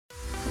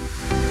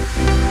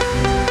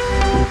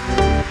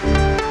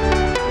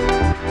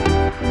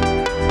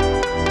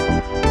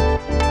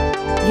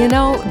You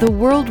know, the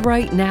world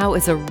right now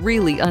is a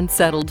really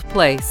unsettled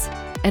place.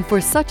 And for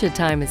such a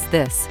time as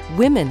this,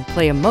 women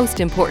play a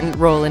most important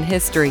role in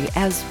history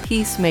as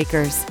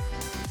peacemakers.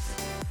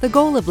 The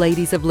goal of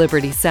Ladies of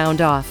Liberty Sound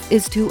Off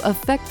is to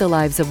affect the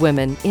lives of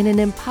women in an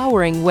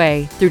empowering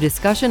way through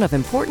discussion of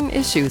important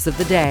issues of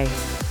the day.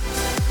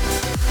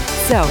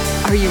 So,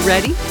 are you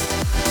ready?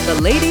 The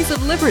Ladies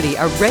of Liberty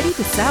are ready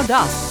to sound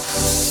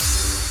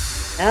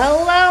off.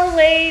 Hello,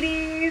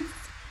 ladies.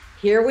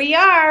 Here we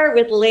are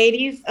with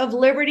Ladies of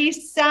Liberty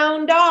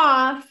Sound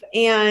Off.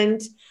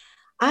 And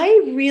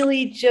I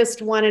really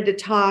just wanted to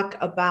talk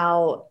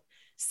about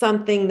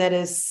something that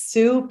is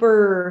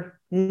super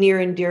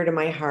near and dear to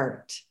my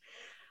heart.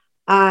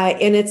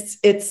 And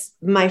it's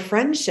my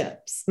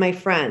friendships, my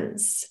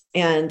friends,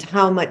 and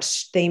how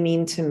much they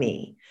mean to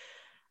me.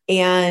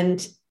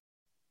 And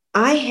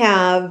I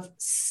have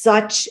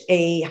such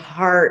a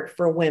heart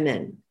for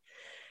women.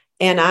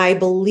 And I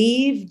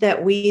believe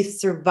that we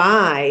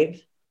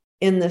survive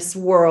in this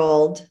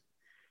world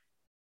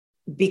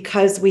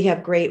because we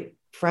have great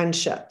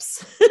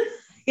friendships.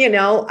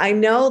 I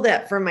know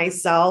that for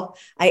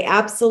myself, I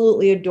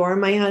absolutely adore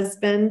my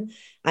husband.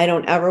 I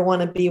don't ever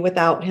want to be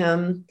without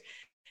him.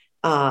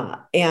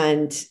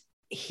 And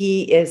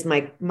he is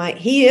my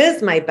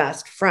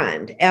best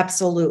friend.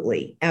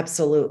 Absolutely.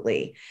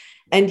 Absolutely.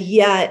 And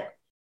yet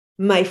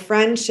my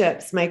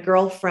friendships, my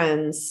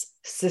girlfriends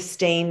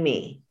sustain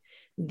me.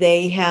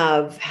 They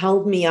have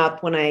held me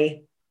up when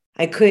I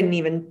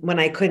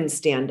couldn't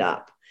stand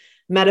up,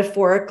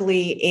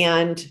 metaphorically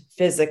and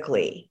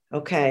physically.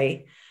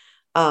 Okay.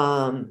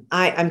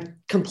 I'm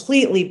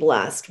completely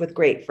blessed with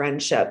great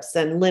friendships.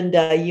 And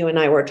Linda, you and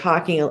I were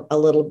talking a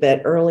little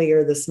bit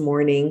earlier this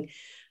morning,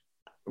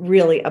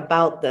 really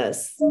about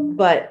this,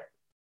 but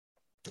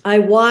I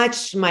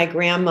watched my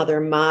grandmother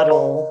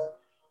model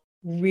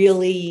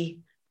really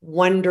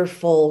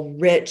wonderful,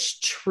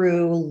 rich,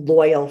 true,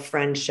 loyal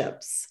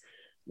friendships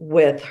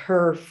with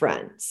her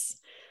friends.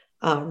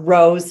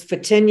 Rose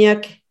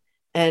Fatiniuk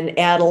and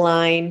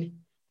Adeline,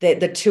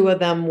 the two of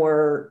them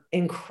were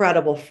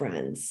incredible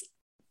friends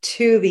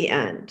to the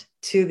end.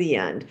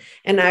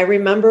 And I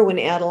remember when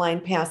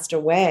Adeline passed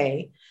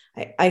away,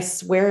 I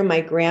swear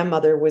my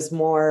grandmother was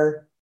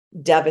more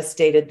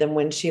devastated than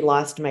when she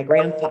lost my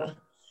grandpa.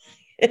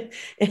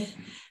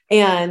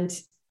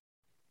 And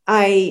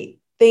I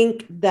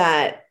think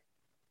that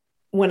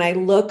when I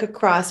look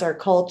across our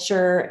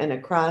culture and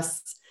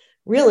across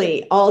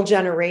really all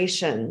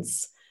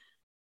generations,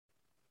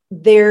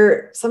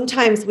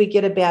 sometimes we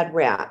get a bad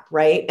rap,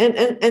 right?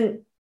 And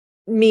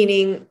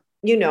meaning,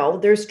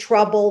 there's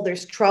trouble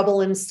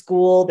in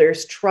school,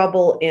 there's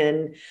trouble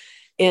in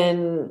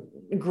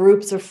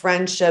groups of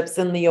friendships,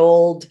 and the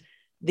old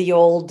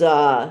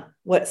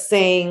what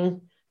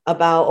saying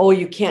about, oh,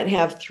 you can't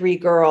have three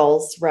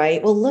girls,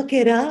 right? Well, look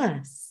at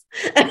us.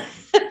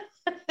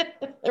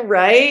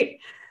 Right?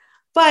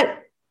 But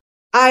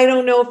I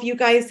don't know if you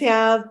guys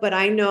have, but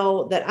I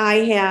know that I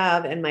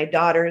have, and my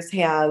daughters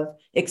have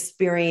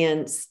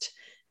experienced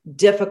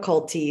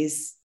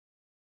difficulties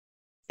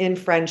in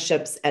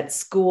friendships at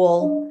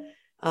school,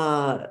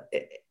 and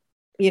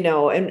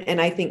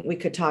I think we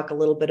could talk a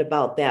little bit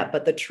about that.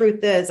 But the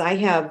truth is, I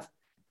have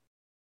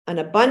an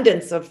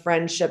abundance of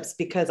friendships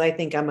because I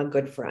think I'm a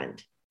good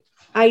friend.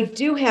 I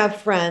do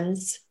have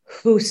friends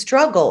who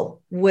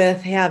struggle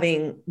with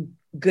having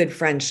good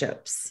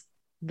friendships,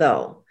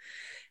 though.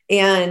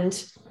 And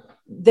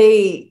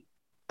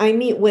I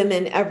meet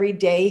women every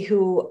day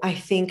who I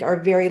think are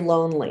very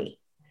lonely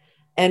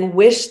and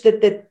wish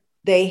that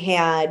they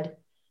had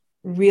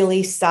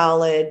really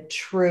solid,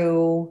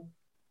 true,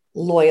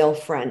 loyal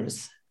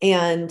friends.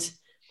 And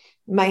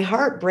my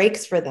heart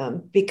breaks for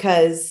them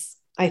because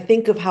I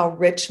think of how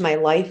rich my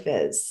life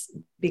is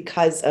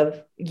because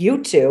of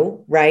you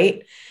two,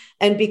 right?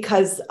 And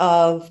because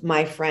of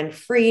my friend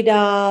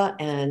Frida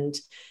and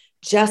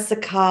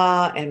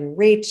Jessica and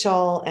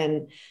Rachel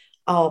and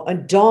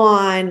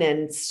Dawn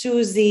and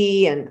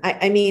Susie. And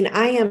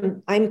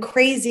I'm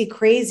crazy,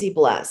 crazy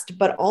blessed,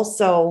 but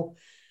also,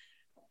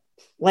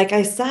 like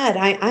I said,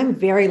 I'm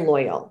very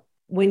loyal.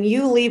 When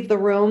you leave the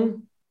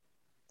room,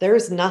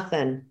 there's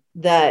nothing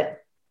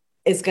that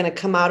is going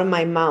to come out of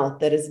my mouth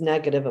that is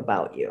negative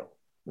about you.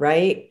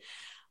 Right.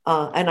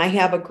 And I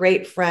have a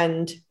great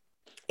friend,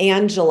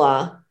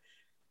 Angela,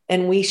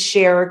 and we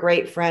share a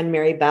great friend,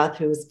 Mary Beth,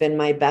 who's been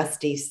my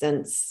bestie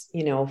since,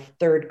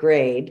 third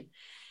grade.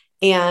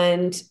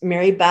 And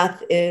Mary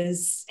Beth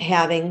is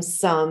having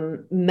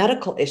some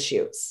medical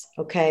issues.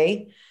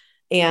 Okay.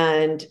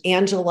 And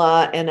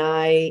Angela and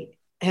I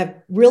have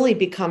really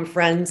become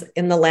friends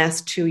in the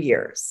last 2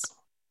 years,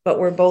 but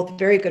we're both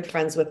very good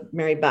friends with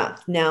Mary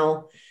Beth.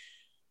 Now,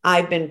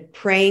 I've been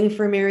praying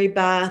for Mary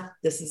Beth.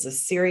 This is a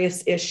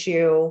serious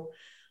issue.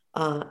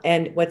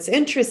 And what's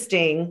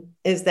interesting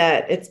is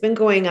that it's been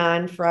going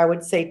on for, I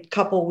would say, a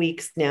couple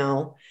weeks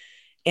now.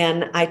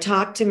 And I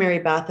talked to Mary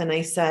Beth and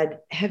I said,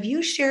 have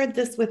you shared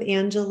this with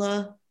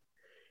Angela?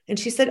 And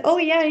she said, oh,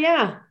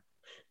 yeah.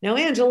 Now,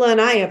 Angela and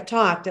I have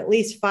talked at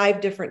least 5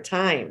 different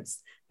times,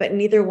 but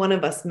neither one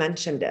of us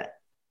mentioned it.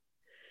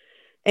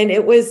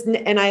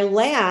 And I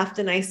laughed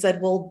and I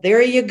said, well,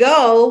 there you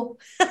go.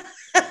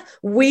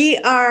 We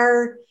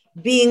are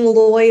being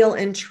loyal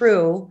and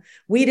true.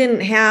 We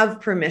didn't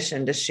have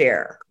permission to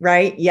share,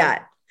 right?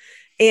 Yet.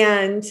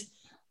 And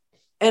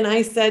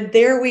I said,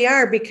 there we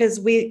are, because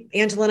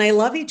Angela and I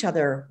love each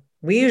other.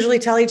 We usually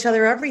tell each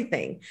other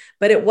everything,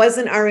 but it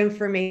wasn't our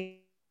information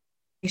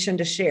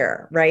to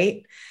share,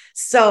 right?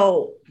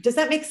 So does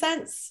that make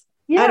sense?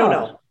 Yeah. I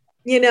don't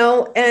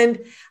know, and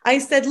I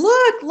said,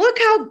 look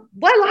how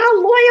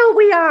loyal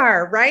we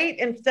are, right?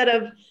 Instead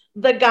of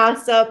the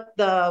gossip,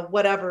 the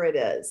whatever it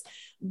is.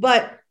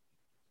 But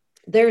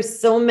there's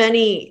so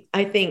many,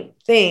 I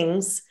think,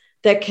 things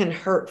that can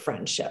hurt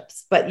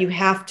friendships, but you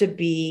have to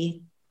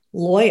be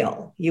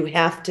loyal. You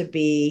have to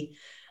be,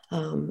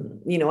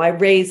 I'm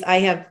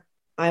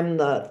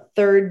the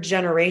third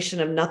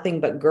generation of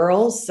nothing but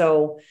girls.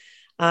 So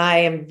I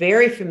am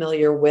very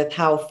familiar with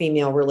how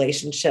female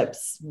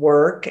relationships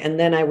work. And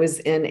then I was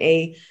in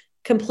a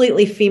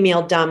completely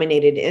female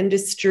dominated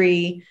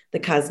industry, the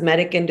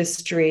cosmetic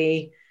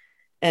industry.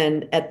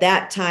 And at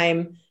that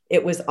time,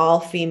 it was all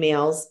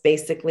females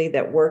basically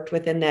that worked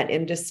within that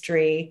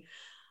industry,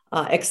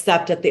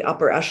 except at the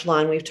upper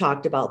echelon. We've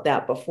talked about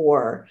that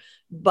before.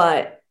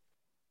 But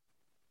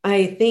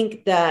I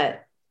think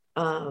that,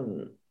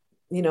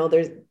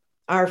 there's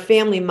our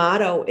family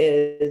motto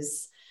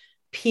is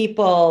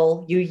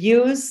people, you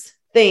use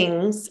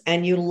things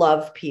and you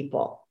love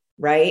people,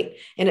 right?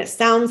 And it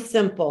sounds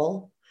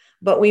simple,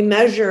 but we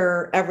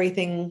measure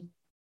everything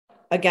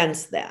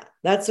against that.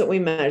 That's what we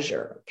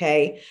measure.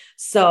 Okay.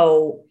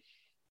 So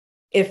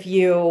if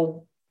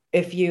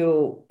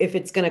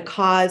it's going to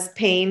cause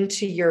pain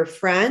to your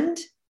friend,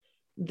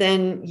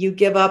 then you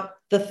give up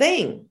the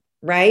thing,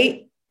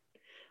 right?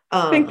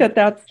 I think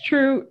that's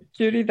true,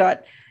 Judy,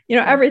 that,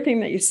 everything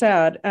that you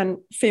said, and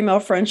female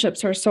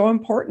friendships are so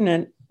important.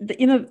 And,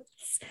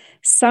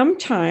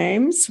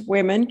 sometimes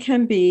women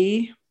can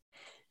be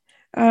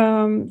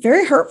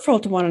very hurtful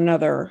to one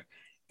another.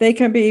 They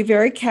can be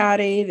very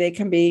catty. They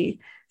can be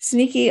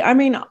sneaky. I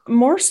mean,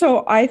 more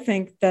so, I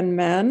think, than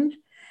men.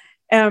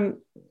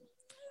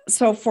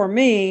 So for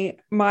me,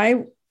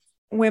 my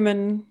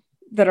women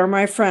that are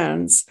my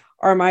friends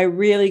are my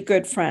really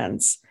good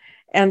friends,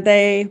 and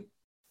they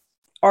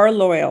are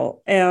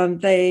loyal,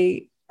 and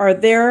they are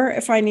there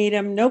if I need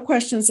them. No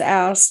questions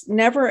asked,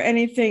 never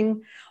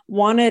anything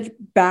wanted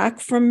back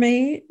from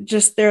me.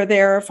 Just they're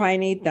there if I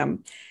need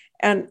them.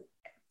 And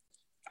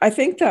I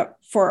think that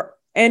for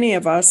any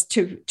of us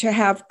to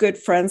have good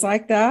friends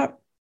like that,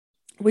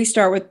 we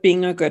start with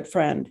being a good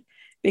friend,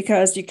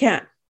 because you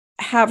can't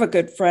have a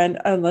good friend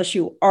unless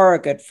you are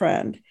a good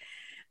friend.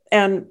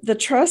 And the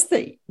trust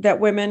that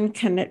women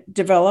can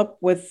develop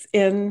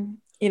within,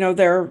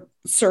 their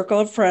circle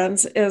of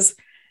friends is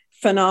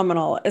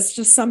phenomenal. It's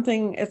just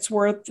something, it's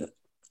worth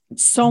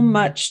so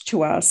much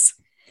to us.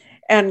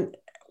 And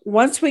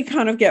once we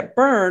kind of get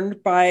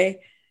burned by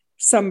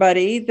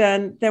somebody,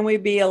 then we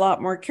be a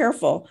lot more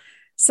careful.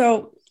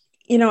 So,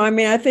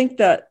 I think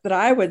that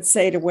I would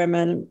say to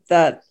women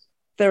that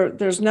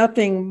there's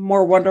nothing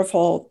more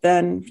wonderful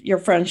than your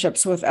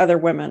friendships with other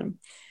women,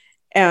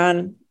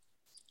 and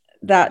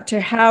that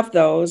to have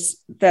those,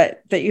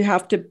 that you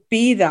have to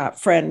be that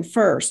friend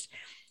first.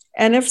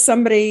 And if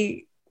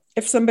somebody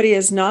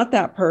is not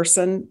that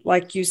person,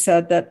 like you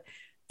said,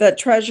 that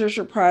treasures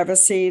your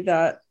privacy,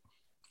 that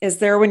is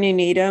there when you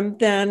need them,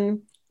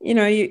 then,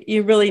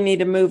 you really need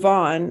to move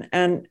on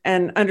and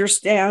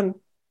understand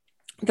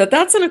that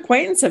that's an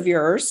acquaintance of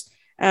yours,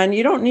 and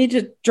you don't need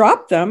to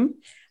drop them,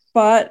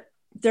 but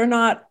they're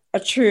not a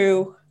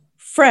true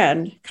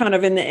friend, kind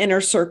of in the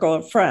inner circle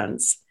of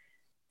friends.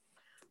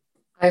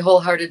 I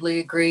wholeheartedly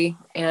agree.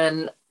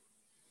 And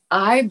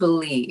I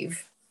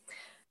believe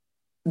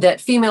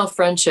that female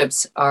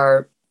friendships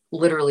are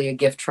literally a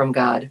gift from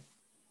God.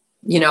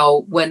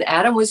 When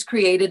Adam was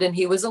created and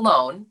he was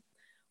alone,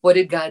 what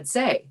did God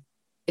say?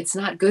 It's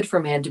not good for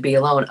man to be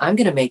alone. I'm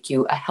going to make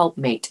you a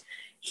helpmate.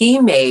 He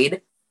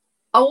made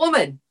a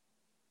woman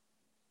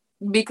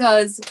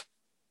because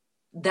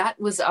that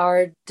was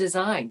our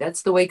design.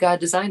 That's the way God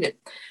designed it.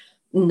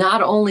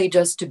 Not only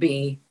just to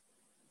be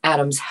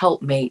Adam's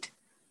helpmate,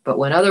 but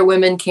when other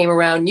women came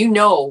around,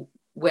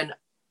 when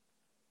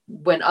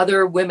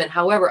other women,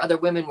 however other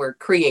women were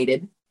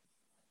created,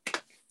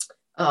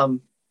 God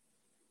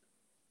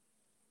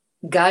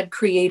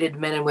created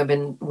men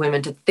and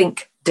women to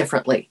think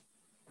differently.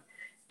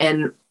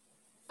 And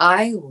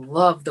I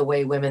love the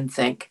way women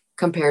think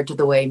compared to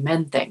the way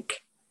men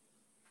think.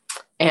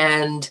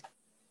 And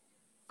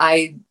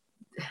I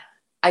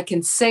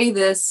can say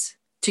this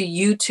to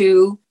you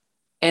two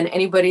and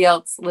anybody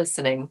else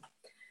listening.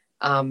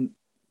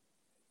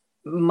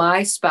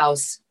 My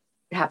spouse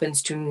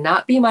happens to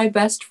not be my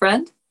best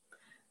friend.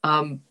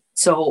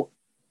 So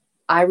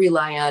I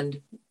rely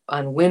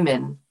on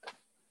women,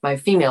 my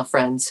female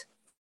friends,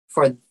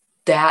 for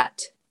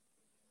that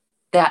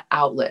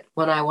outlet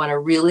when I want to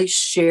really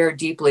share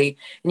deeply.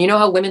 And you know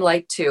how women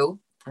like to,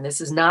 and this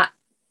is not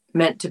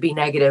meant to be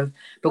negative,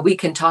 but we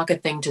can talk a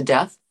thing to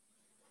death.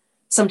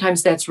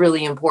 Sometimes that's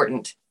really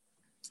important.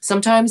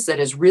 Sometimes that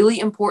is really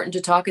important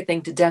to talk a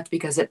thing to death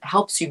because it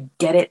helps you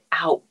get it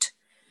out.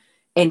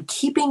 And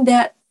keeping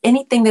that,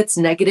 anything that's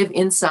negative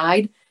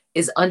inside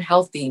is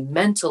unhealthy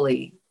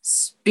mentally,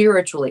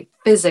 spiritually,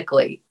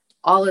 physically,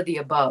 all of the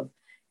above.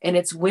 And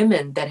it's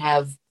women that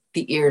have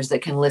the ears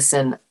that can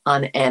listen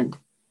on end.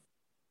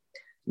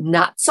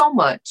 Not so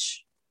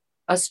much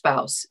a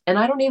spouse. And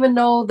I don't even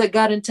know that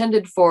God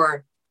intended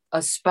for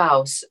a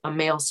spouse, a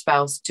male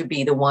spouse, to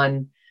be the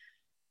one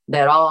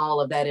that all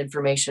of that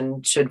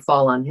information should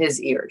fall on his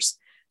ears.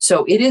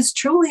 So it is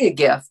truly a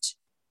gift,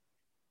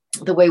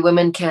 the way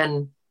women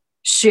can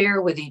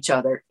share with each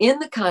other in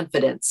the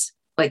confidence,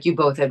 like you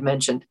both have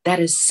mentioned. That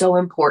is so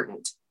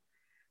important.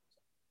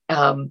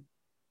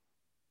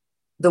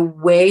 The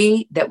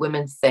way that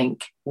women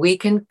think, we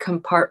can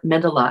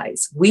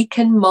compartmentalize, we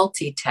can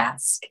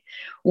multitask,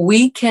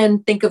 we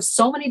can think of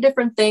so many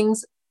different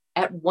things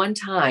at one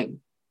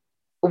time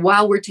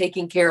while we're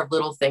taking care of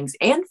little things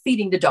and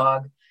feeding the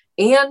dog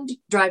and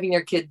driving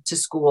your kid to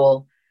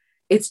school.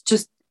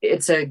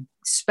 It's a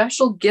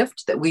special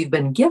gift that we've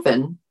been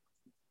given.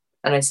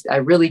 And I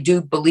really do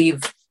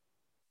believe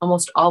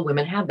almost all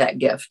women have that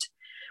gift.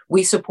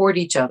 We support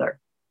each other.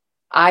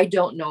 I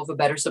don't know of a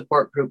better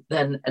support group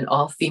than an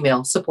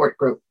all-female support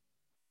group.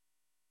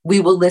 We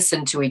will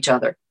listen to each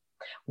other.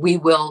 We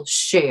will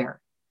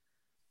share.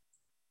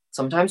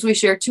 Sometimes we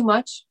share too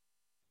much,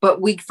 but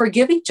we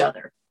forgive each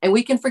other. And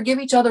we can forgive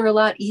each other a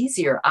lot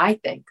easier, I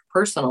think,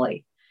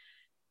 personally.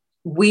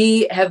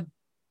 We have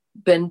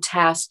been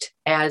tasked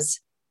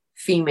as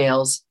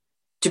females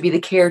to be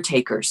the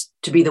caretakers,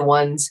 to be the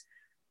ones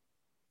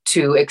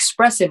to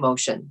express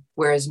emotion,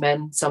 whereas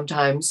men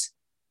sometimes,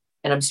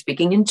 and I'm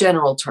speaking in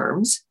general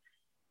terms,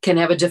 can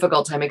have a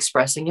difficult time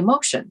expressing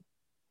emotion.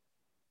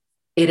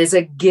 It is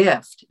a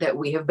gift that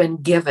we have been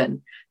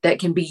given that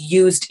can be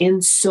used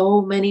in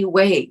so many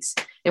ways.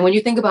 And when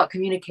you think about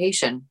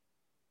communication,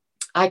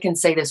 I can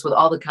say this with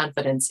all the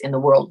confidence in the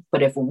world,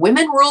 but if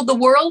women ruled the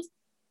world,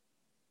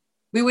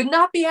 we would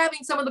not be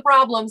having some of the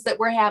problems that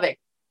we're having.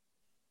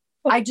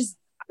 That's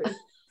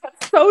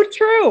so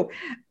true.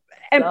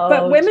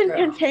 But women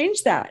can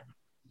change that,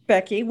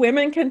 Becky.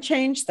 Women can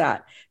change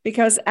that,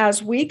 because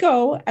as we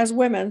go as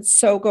women,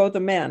 so go the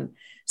men.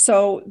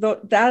 So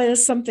that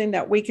is something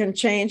that we can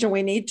change, and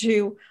we need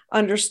to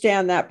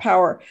understand that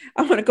power.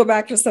 I want to go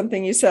back to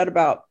something you said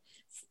about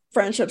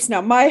friendships.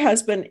 Now, my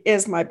husband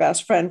is my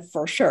best friend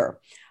for sure,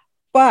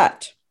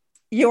 but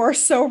you're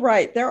so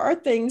right. There are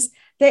things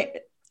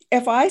that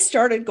if I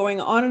started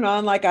going on and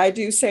on, like I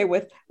do say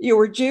with you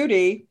or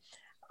Judy,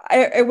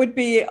 it would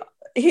be,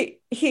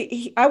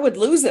 I would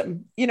lose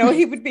him. You know,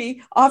 he would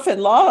be off in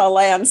La La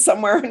Land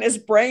somewhere in his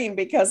brain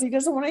because he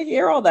doesn't want to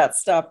hear all that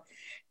stuff.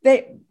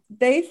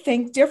 They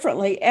think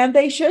differently, and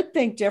they should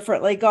think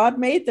differently. God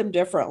made them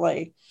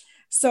differently.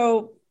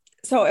 So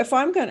if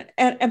I'm going to,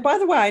 and by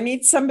the way, I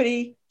need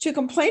somebody to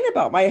complain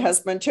about my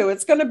husband too.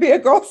 It's going to be a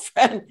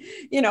girlfriend,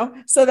 you know,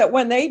 so that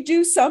when they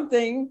do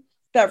something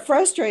that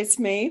frustrates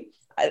me,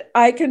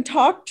 I can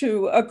talk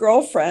to a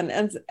girlfriend,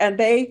 and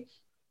they,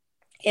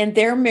 in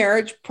their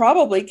marriage,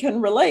 probably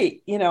can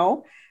relate, you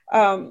know.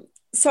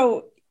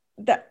 So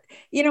that,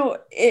 you know,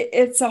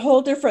 it's a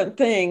whole different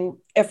thing.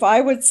 If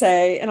I would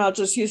say, and I'll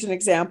just use an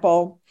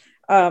example,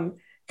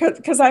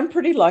 because I'm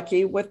pretty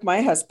lucky with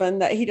my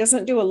husband that he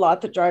doesn't do a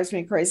lot that drives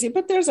me crazy,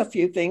 but there's a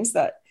few things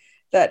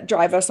that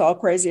drive us all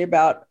crazy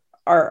about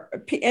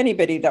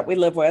anybody that we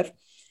live with.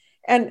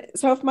 And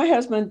so if my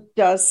husband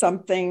does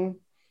something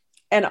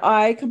and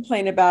I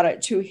complain about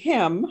it to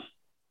him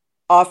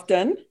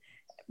often,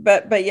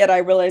 but yet I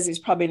realize he's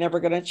probably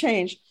never going to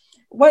change,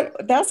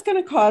 that's going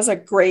to cause a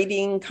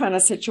grading kind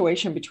of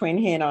situation between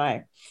he and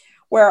I,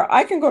 where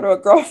I can go to a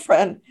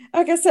girlfriend,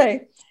 I can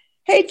say,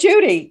 hey,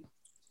 Judy,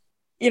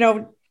 you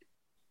know,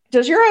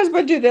 does your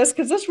husband do this?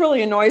 Because this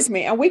really annoys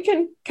me. And we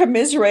can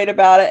commiserate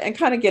about it and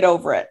kind of get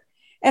over it.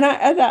 And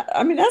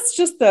I mean, that's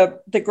just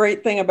the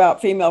great thing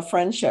about female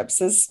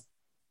friendships is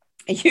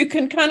you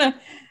can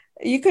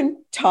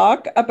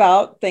talk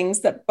about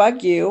things that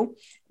bug you,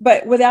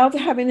 but without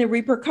having the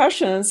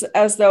repercussions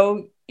as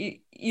though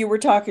you were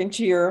talking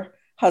to your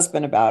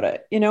husband about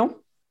it, you know?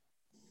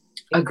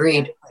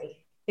 Agreed.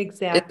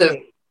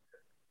 Exactly.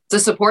 It's a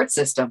support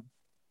system.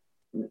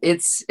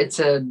 It's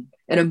an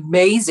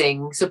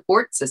amazing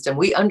support system.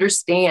 We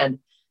understand.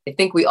 I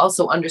think we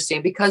also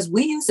understand because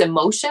we use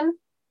emotion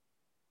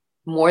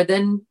more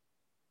than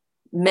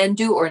men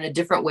do, or in a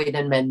different way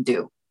than men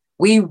do.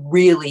 We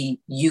really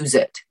use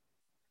it.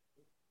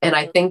 And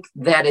I think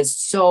that is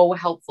so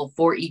helpful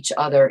for each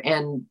other.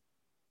 And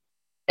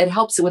it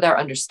helps with our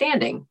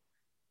understanding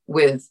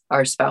with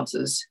our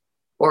spouses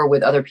or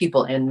with other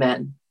people and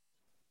men.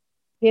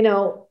 You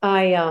know,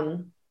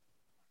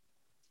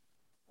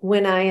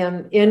 when I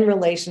am in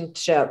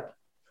relationship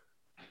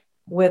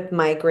with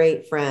my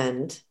great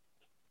friend,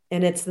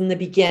 and it's in the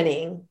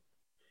beginning,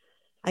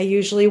 I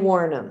usually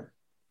warn them.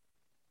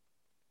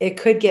 It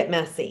could get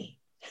messy,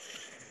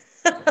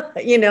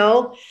 you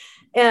know?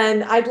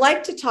 And I'd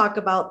like to talk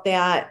about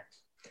that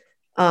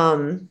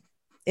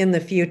in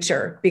the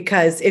future,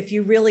 because if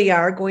you really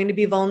are going to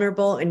be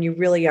vulnerable and you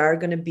really are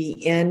going to be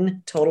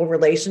in total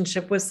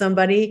relationship with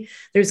somebody,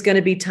 there's going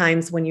to be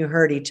times when you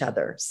hurt each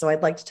other. So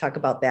I'd like to talk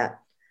about that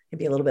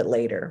maybe a little bit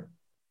later.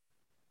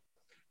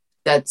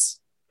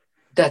 That's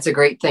a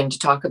great thing to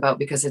talk about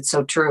because it's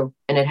so true.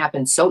 And it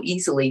happens so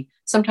easily,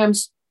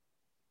 sometimes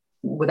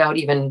without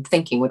even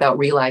thinking, without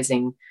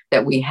realizing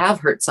that we have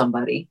hurt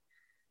somebody.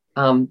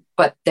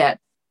 But that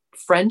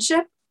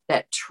friendship,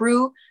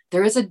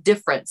 there is a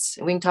difference.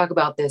 And we can talk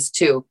about this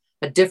too,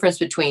 a difference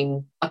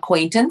between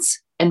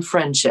acquaintance and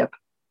friendship.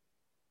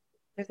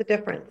 There's a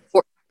difference.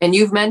 And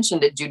you've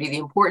mentioned it, Judy, the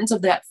importance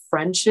of that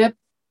friendship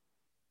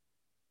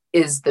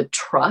is the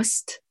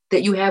trust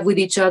that you have with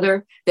each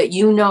other, that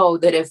you know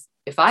that if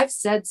I've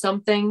said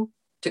something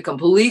to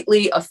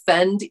completely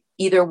offend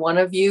either one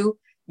of you,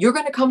 you're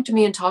going to come to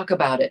me and talk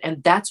about it.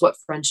 And that's what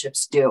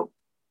friendships do,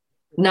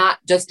 not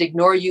just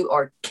ignore you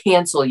or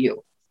cancel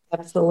you.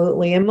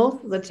 Absolutely. And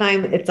most of the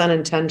time it's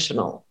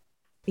unintentional.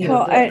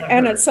 Well,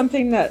 and it's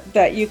something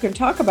that you can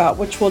talk about,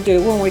 which we'll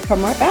do when we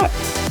come right back.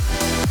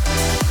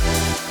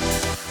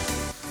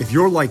 If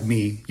you're like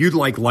me, you'd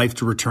like life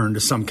to return to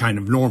some kind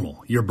of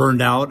normal. You're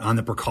burned out on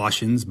the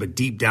precautions, but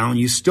deep down,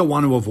 you still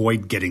want to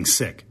avoid getting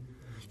sick.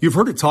 You've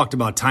heard it talked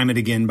about time and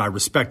again by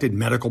respected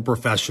medical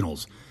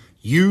professionals.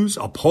 Use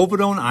a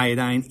povidone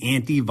iodine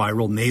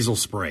antiviral nasal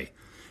spray.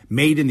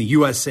 Made in the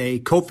USA,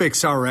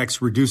 Cofix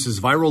RX reduces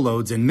viral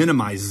loads and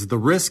minimizes the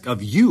risk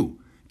of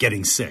you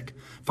getting sick.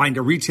 Find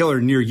a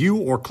retailer near you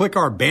or click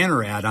our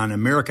banner ad on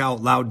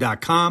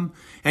AmericaOutloud.com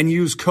and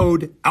use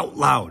code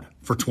OUTLOUD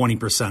for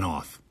 20%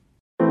 off.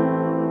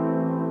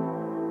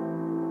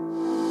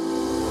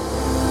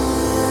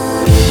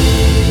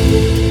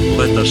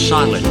 Let the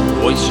silent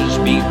voices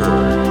be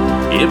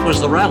heard. It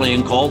was the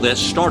rallying call that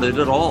started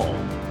it all.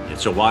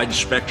 It's a wide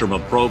spectrum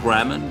of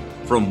programming,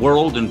 from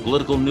world and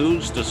political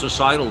news to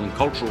societal and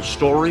cultural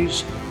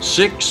stories.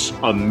 6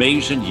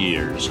 amazing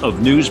years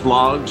of news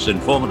blogs,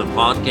 informative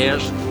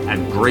podcasts,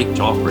 and great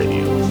talk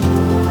radio.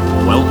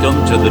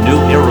 Welcome to the new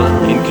era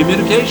in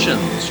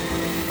communications.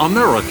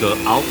 America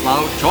Out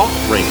Loud Talk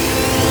Radio.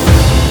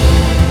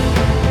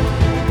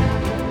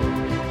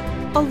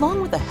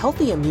 Along with a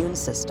healthy immune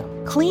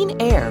system,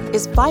 clean air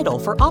is vital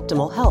for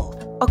optimal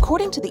health.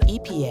 According to the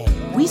EPA,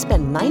 we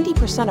spend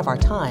 90% of our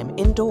time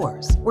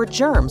indoors, where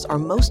germs are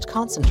most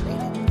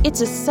concentrated. It's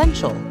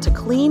essential to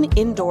clean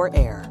indoor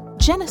air.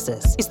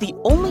 Genesis is the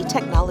only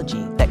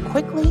technology that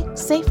quickly,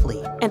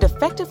 safely, and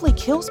effectively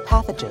kills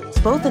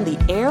pathogens both in the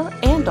air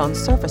and on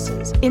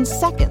surfaces in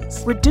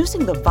seconds,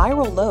 reducing the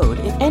viral load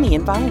in any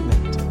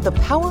environment. The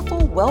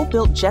powerful,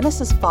 well-built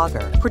Genesis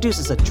fogger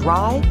produces a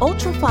dry,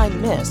 ultrafine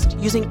mist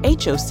using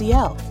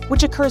HOCl,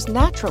 which occurs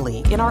naturally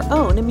in our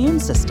own immune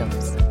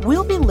systems.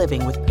 We'll be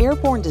living with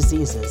airborne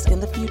diseases in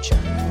the future.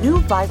 New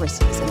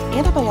viruses and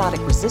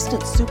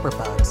antibiotic-resistant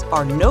superbugs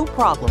are no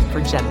problem for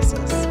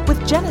Genesis.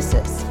 With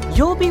Genesis,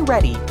 you'll be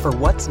ready for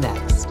what's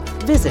next.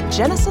 Visit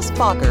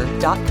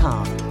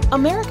GenesisFogger.com.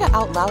 America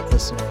Out Loud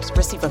listeners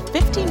receive a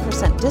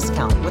 15%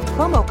 discount with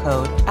promo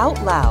code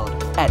OUTLOUD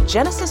at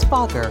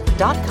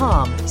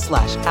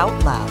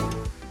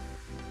GenesisFogger.com/OutLoud.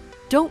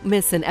 Don't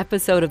miss an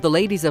episode of the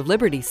Ladies of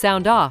Liberty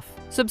Sound Off.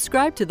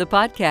 Subscribe to the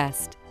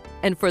podcast.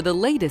 And for the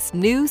latest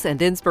news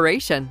and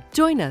inspiration,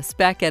 join us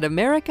back at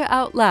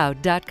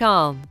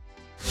AmericaOutloud.com.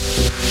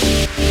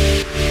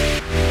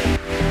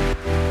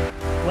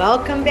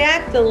 Welcome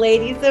back to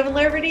Ladies of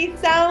Liberty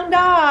Sound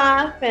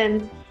Off.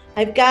 And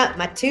I've got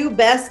my two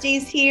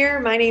besties here.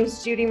 My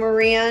name's Judy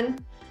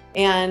Moran,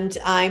 and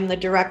I'm the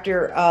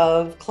Director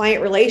of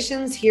Client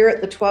Relations here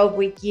at the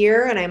 12-Week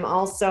Year. And I'm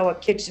also a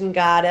kitchen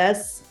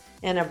goddess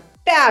and a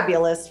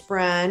fabulous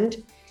friend.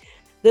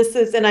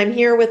 And I'm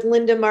here with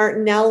Linda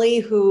Martinelli,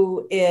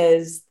 who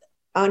is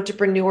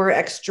entrepreneur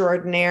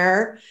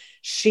extraordinaire.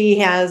 She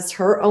has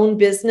her own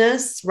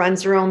business,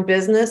 runs her own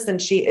business,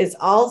 and she is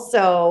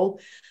also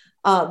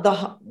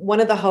one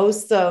of the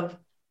hosts of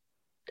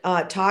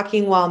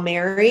Talking While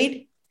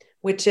Married,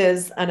 which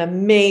is an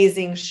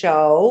amazing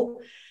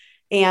show.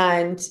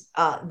 And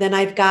then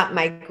I've got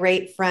my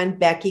great friend,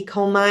 Becky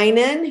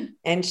Komainen,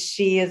 and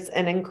she is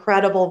an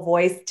incredible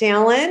voice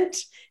talent,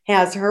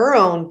 has her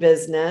own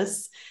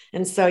business.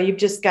 And so you've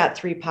just got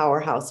three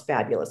powerhouse,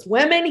 fabulous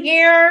women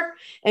here.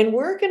 And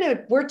we're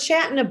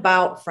chatting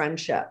about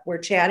friendship. We're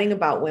chatting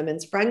about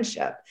women's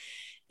friendship.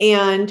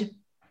 And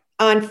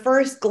on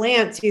first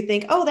glance, you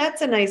think, oh,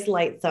 that's a nice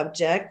light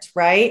subject,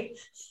 right?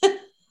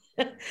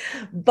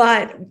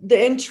 But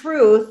in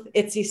truth,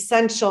 it's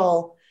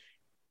essential.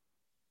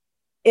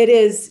 It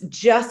is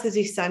just as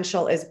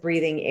essential as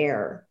breathing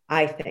air,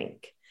 I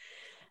think.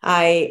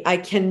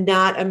 I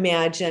cannot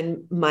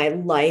imagine my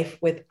life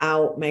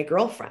without my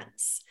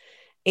girlfriends.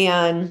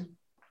 And,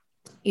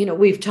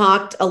 we've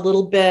talked a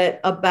little bit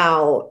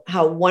about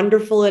how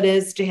wonderful it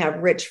is to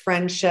have rich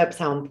friendships,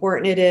 how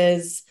important it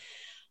is.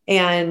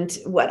 And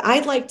what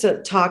I'd like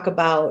to talk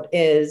about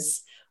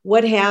is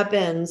what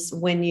happens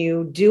when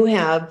you do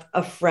have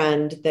a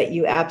friend that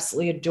you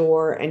absolutely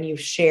adore and you've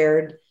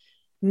shared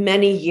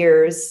many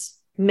years,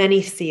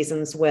 many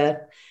seasons with,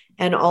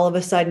 and all of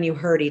a sudden you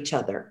hurt each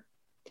other.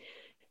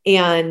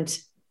 And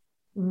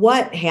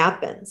what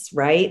happens,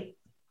 right?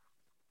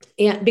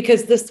 And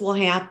because this will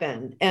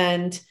happen.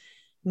 And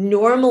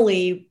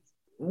normally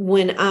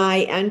when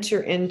I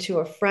enter into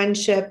a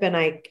friendship and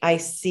I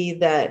see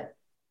that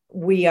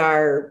we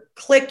are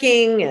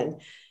clicking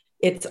and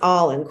it's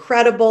all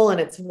incredible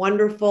and it's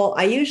wonderful,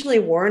 I usually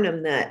warn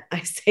them that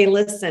I say,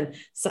 listen,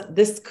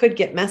 this could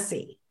get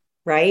messy,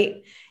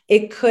 right?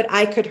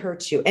 I could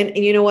hurt you. And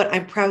you know what? I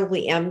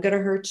probably am going to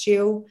hurt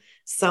you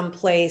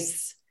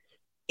someplace.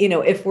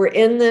 If we're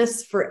in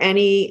this for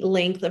any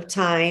length of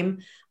time,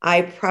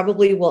 I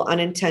probably will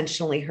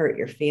unintentionally hurt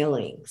your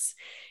feelings.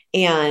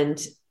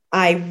 And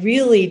I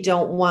really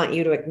don't want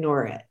you to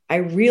ignore it. I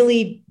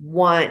really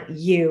want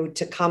you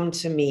to come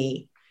to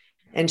me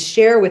and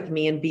share with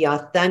me and be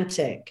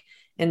authentic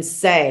and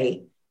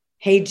say,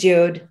 hey,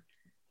 Jude,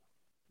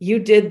 you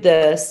did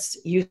this,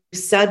 you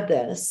said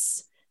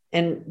this,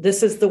 and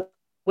this is the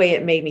way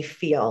it made me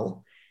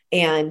feel.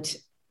 And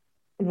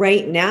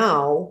right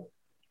now,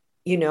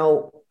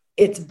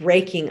 it's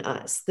breaking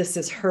us. This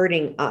is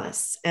hurting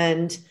us.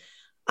 And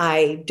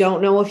I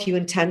don't know if you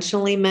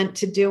intentionally meant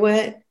to do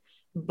it,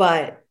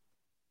 but,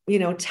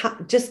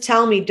 just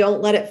tell me,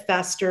 don't let it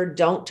fester.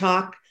 Don't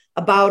talk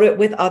about it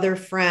with other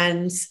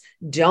friends.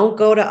 Don't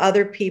go to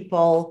other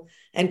people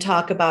and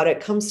talk about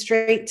it. Come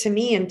straight to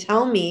me and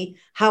tell me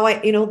how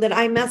that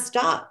I messed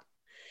up.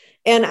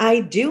 And I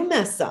do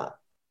mess up.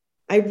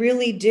 I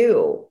really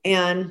do.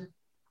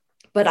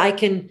 But I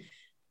can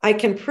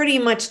pretty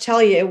much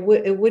tell you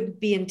it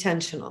would be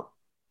intentional.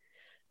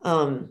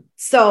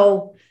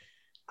 So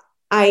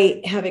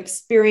I have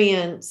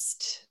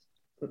experienced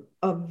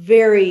a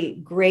very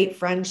great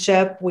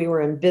friendship. We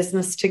were in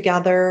business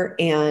together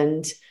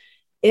and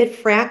it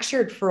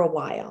fractured for a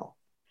while.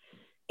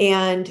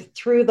 And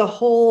through the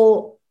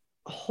whole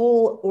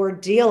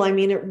ordeal,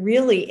 it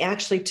really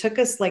actually took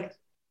us like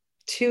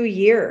 2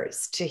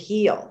 years to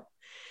heal.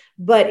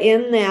 But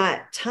in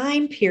that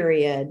time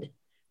period,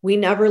 we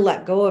never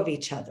let go of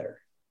each other.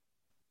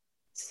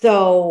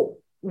 So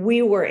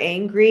we were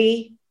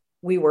angry.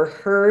 We were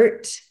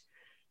hurt.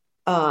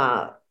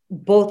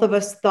 Both of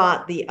us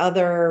thought the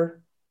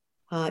other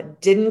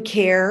didn't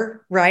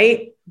care,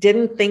 right?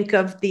 Didn't think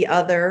of the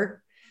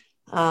other.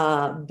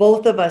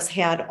 Both of us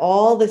had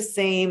all of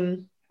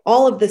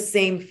the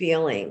same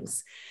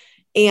feelings.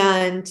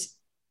 And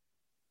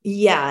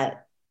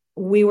yet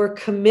we were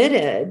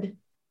committed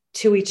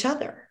to each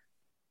other.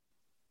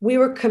 We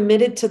were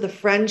committed to the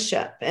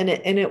friendship, and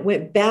it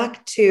went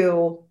back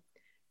to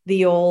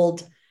the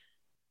old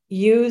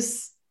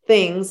use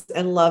things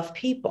and love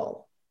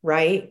people,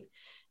 right?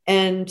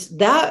 And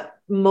that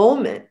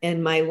moment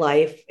in my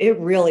life, it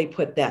really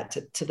put that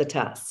to the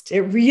test.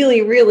 It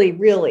really, really,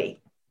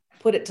 really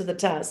put it to the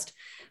test.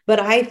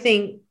 But I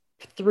think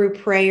through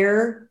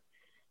prayer,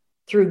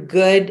 through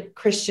good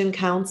Christian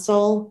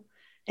counsel,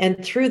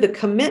 and through the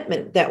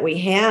commitment that we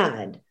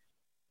had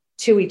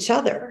to each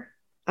other,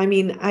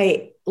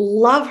 I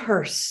love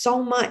her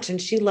so much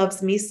and she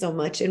loves me so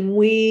much. And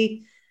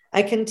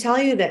I can tell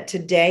you that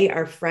today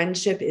our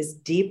friendship is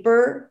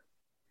deeper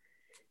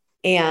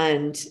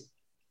and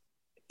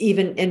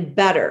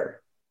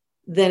better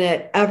than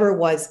it ever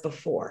was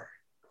before.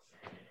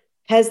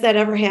 Has that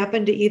ever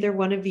happened to either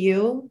one of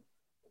you?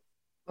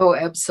 Oh,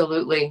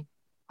 absolutely.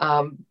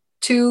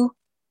 2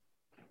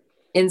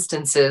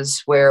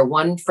 instances where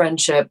one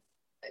friendship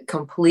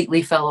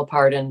completely fell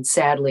apart, and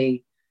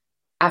sadly,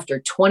 after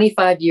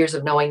 25 years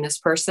of knowing this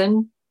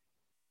person,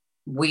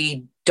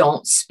 we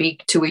don't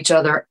speak to each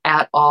other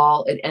at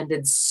all. It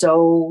ended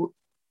so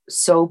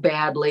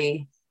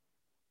badly.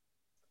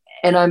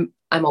 And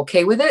I'm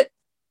okay with it,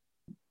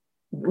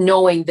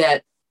 knowing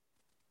that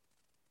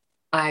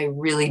I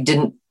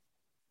wasn't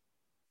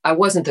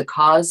the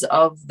cause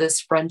of this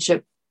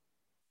friendship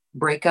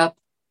breakup.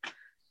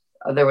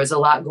 There was a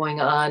lot going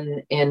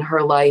on in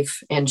her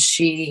life, and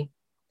she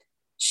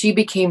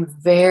became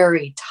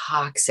very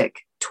toxic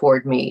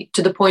toward me,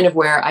 to the point of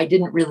where I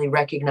didn't really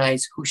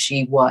recognize who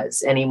she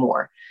was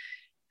anymore.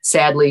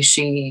 Sadly,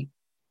 she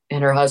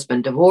and her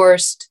husband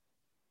divorced,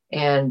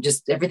 and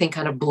just everything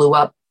kind of blew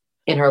up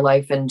in her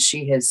life. And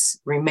she has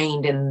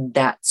remained in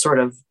that sort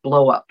of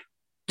blow up,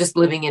 just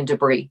living in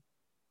debris,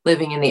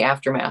 living in the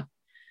aftermath.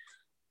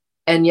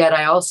 And yet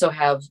I also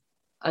have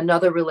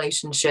another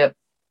relationship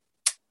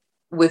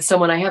with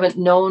someone I haven't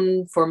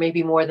known for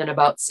maybe more than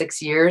about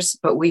 6 years,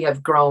 but we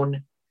have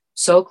grown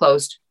so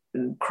close.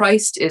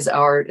 Christ is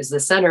the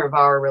center of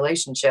our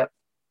relationship.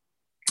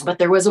 But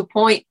there was a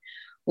point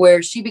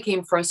where she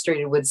became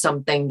frustrated with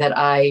something that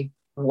I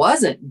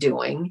wasn't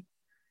doing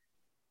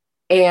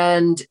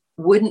and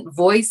wouldn't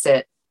voice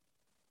it,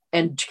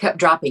 and kept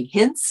dropping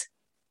hints.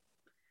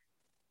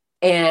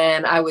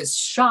 And I was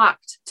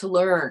shocked to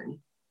learn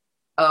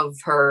of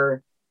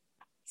her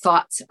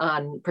thoughts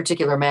on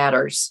particular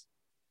matters.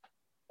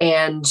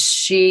 And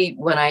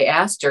when I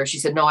asked her, she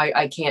said, no,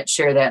 I can't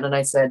share that. And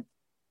I said,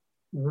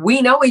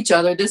 we know each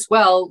other this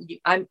well.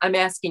 I'm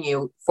asking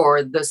you,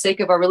 for the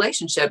sake of our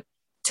relationship,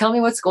 tell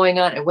me what's going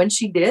on. And when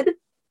she did,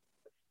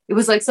 It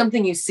was like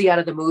something you see out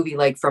of the movie,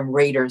 like from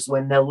Raiders,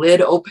 when the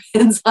lid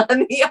opens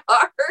on the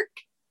ark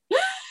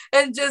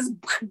and just,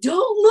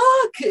 don't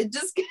look, it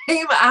just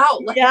came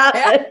out like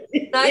that.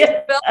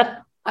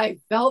 And I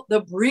felt the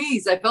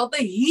breeze. I felt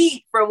the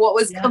heat from what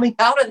was coming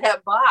out of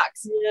that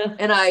box. Yeah.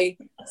 And I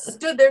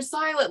stood there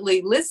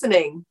silently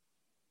listening.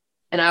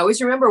 And I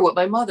always remember what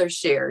my mother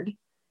shared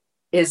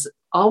is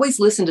always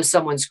listen to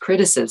someone's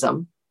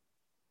criticism,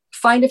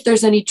 find if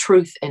there's any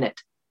truth in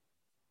it.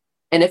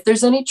 And if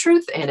there's any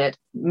truth in it,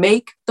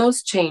 make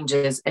those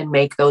changes and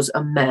make those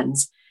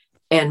amends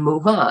and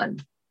move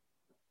on.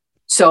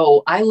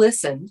 So I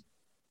listened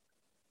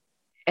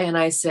and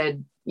I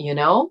said, you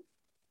know,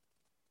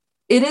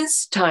 it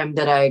is time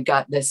that I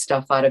got this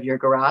stuff out of your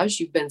garage.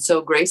 You've been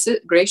so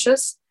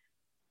gracious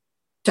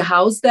to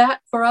house that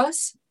for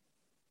us.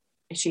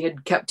 And she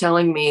had kept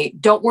telling me,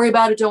 don't worry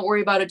about it. Don't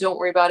worry about it. Don't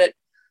worry about it.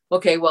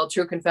 Okay, well,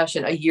 true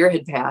confession, a year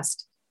had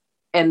passed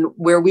and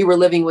where we were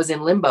living was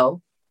in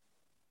limbo.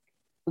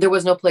 There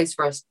was no place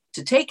for us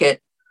to take it,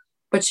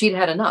 but she'd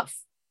had enough.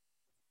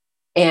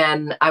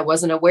 And I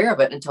wasn't aware of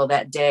it until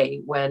that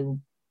day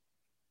when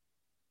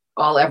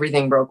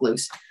everything broke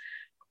loose.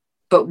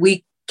 But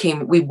we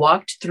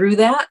walked through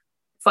that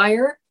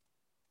fire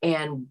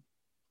and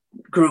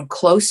grew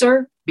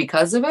closer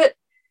because of it.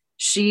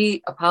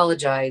 She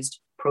apologized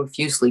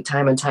profusely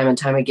time and time and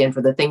time again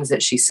for the things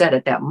that she said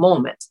at that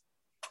moment.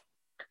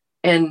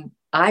 And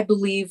I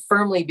believe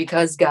firmly,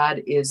 because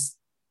God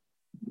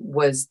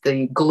was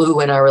the glue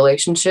in our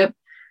relationship,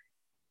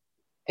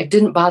 it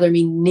didn't bother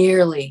me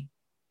nearly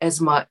as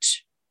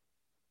much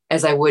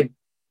as it would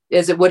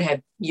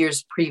have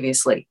years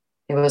previously.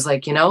 It was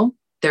like, you know,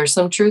 there's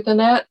some truth in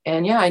that.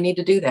 And yeah, I need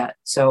to do that.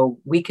 So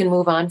we can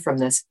move on from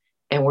this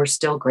and we're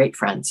still great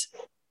friends.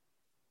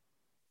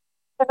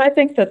 And I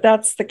think that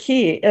that's the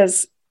key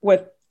is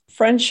with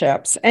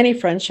friendships, any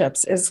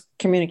friendships, is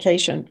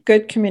communication,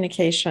 good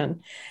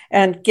communication,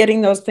 and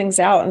getting those things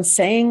out and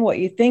saying what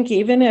you think,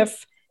 even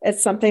if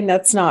it's something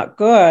that's not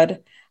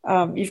good.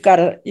 You've got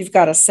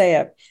to say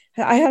it.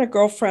 I had a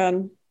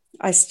girlfriend,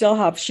 I still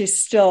have,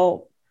 she's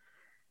still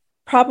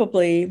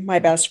probably my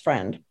best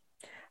friend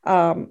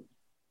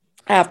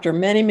after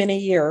many, many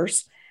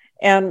years.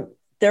 And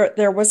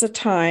there was a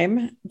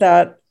time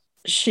that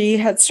she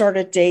had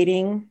started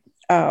dating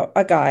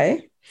a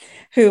guy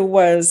who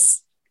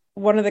was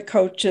one of the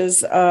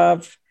coaches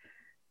of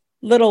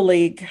Little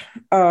League,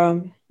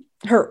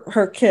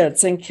 her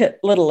kids in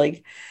Little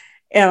League.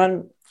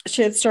 And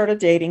she had started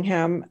dating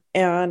him.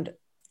 And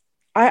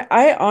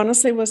I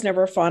honestly was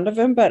never fond of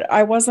him, but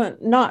I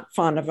wasn't not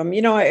fond of him.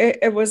 You know, I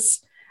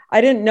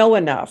didn't know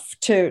enough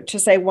to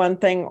say one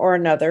thing or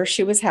another.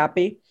 She was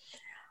happy.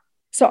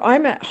 So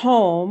I'm at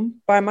home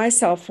by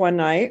myself one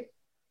night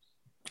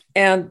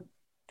and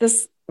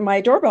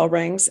my doorbell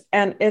rings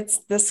and it's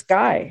this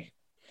guy.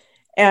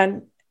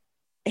 And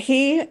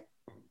he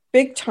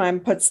big time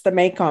puts the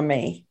make on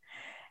me.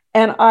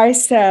 And I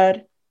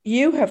said,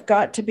 you have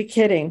got to be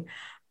kidding.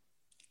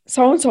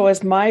 So-and-so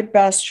is my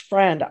best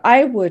friend.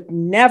 I would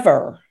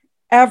never,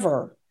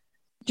 ever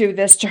do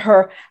this to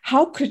her.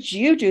 How could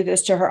you do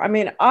this to her? I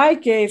mean, I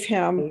gave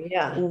him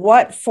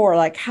what for?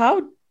 Like,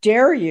 how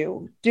dare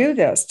you do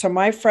this to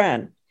my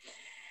friend?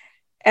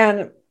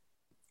 And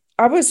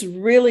I was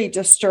really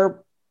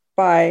disturbed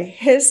by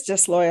his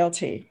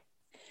disloyalty.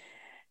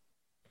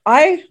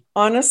 I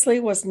honestly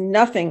was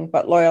nothing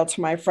but loyal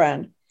to my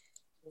friend.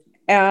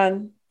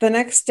 And the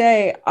next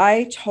day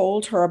I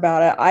told her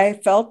about it. I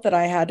felt that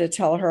I had to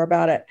tell her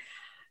about it.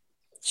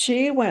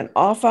 She went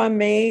off on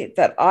me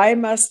that I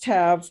must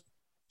have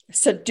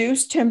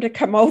seduced him to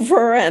come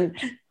over. And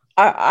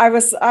I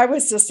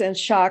was just in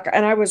shock.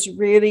 And I was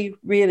really,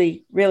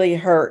 really, really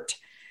hurt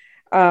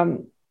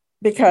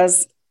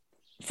because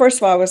first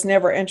of all, I was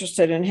never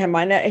interested in him.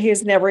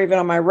 He's never even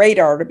on my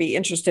radar to be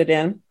interested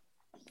in.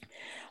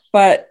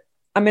 But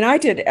I mean, I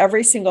did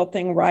every single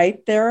thing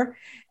right there.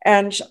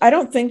 And I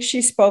don't think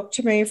she spoke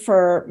to me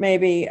for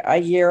maybe a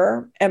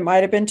year. It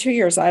might have been 2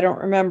 years. I don't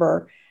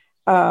remember.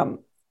 And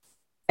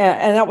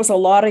that was a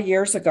lot of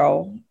years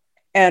ago.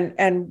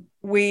 And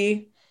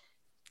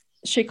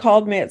she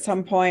called me at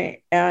some point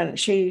and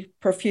she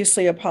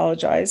profusely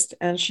apologized.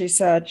 And she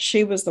said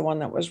she was the one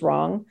that was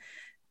wrong,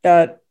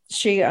 that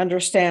she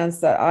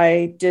understands that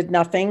I did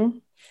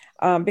nothing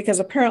because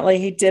apparently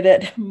he did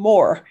it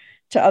more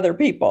to other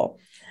people.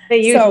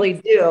 They usually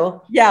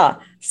do. Yeah.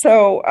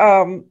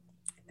 So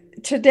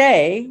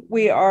today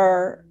we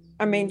are,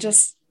 I mean,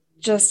 just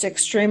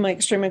extremely,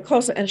 extremely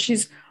close. And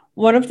she's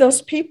one of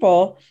those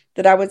people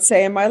that I would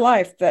say in my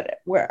life that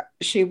where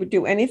she would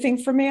do anything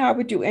for me, I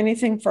would do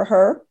anything for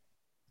her.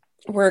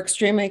 We're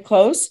extremely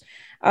close.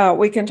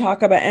 We can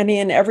talk about any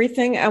and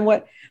everything. And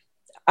what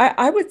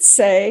I would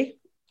say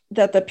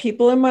that the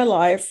people in my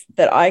life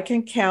that I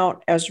can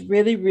count as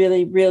really,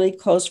 really, really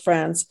close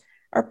friends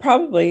are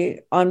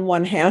probably on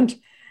one hand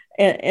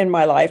in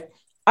my life.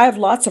 I have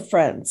lots of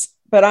friends,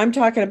 but I'm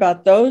talking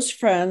about those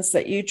friends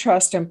that you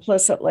trust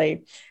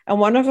implicitly. And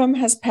one of them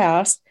has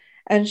passed,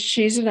 and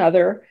she's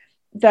another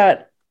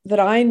that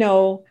I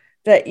know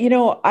that,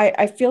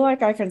 I feel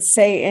like I can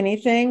say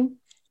anything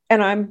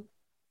and I'm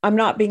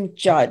not being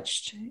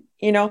judged.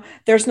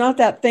 There's not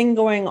that thing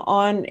going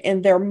on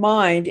in their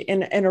mind.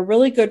 In a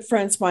really good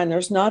friend's mind,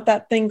 there's not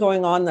that thing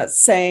going on that's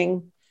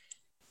saying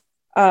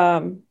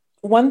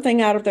one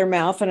thing out of their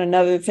mouth and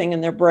another thing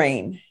in their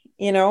brain.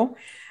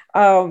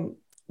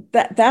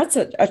 That's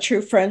a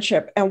true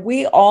friendship, and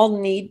we all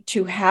need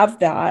to have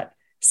that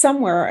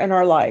somewhere in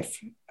our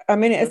life. I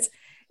mean,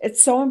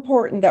 it's so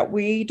important that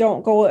we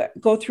don't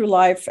go through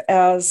life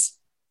as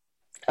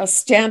a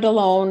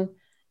standalone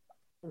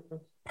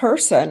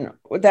person.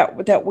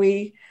 That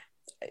we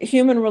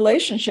human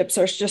relationships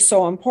are just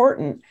so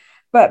important,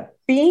 but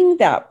being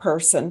that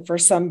person for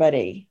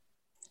somebody,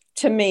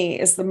 to me,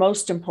 is the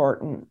most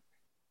important.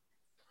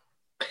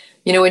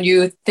 When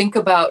you think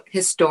about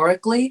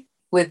historically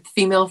with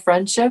female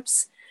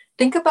friendships,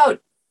 think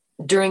about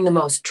during the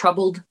most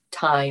troubled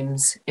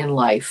times in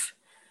life,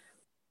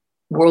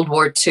 World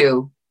War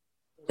II,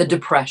 the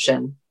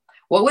Depression.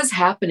 What was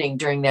happening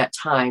during that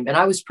time? And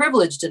I was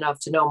privileged enough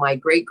to know my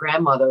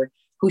great-grandmother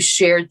who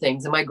shared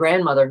things and my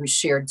grandmother who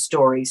shared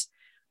stories.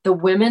 The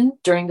women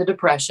during the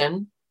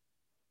Depression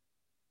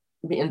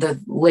in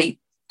the late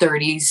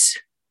 30s,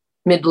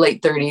 mid to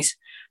late 30s,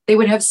 they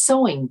would have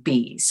sewing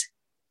bees,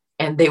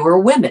 and they were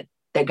women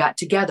that got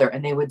together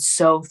and they would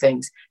sew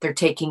things. They're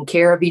taking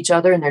care of each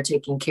other and they're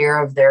taking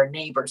care of their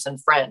neighbors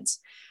and friends.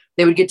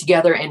 They would get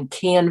together and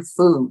can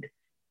food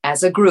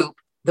as a group.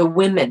 The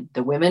women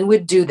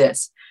would do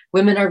this.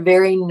 Women are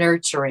very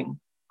nurturing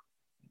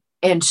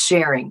and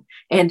sharing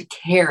and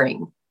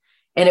caring.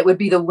 And it would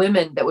be the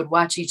women that would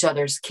watch each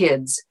other's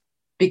kids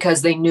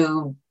because they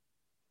knew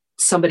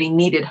somebody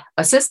needed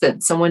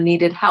assistance, someone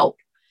needed help.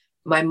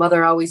 My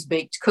mother always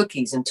baked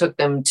cookies and took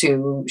them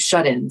to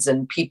shut-ins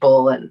and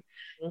people. And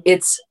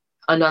it's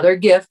another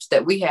gift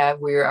that we have.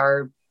 We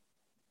are,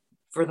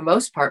 for the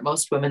most part,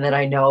 most women that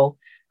I know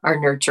are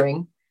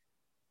nurturing.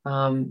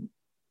 And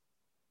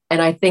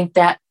I think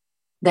that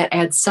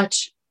adds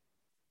such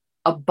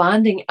a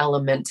bonding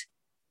element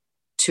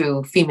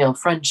to female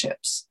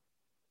friendships.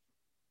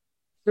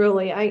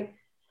 Really, I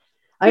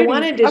Judy,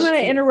 wanted to. I'm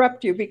going to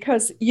interrupt you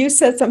because you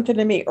said something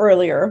to me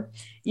earlier.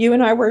 You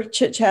and I were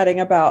chit-chatting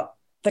about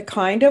the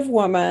kind of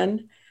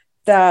woman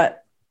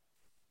that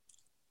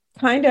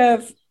kind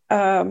of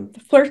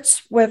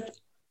flirts with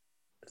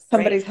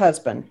somebody's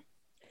husband.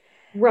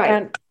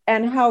 Right.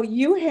 And how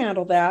you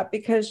handle that,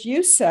 because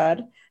you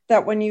said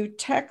that when you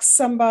text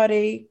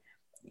somebody,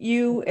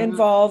 you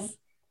involve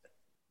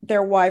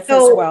their wife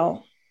as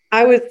well.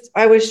 I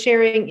was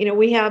sharing,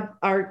 we have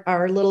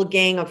our little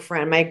gang of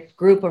friends, my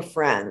group of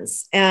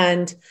friends.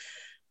 And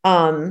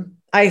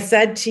I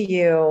said to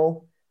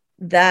you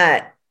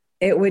that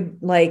it would,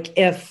 like,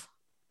 if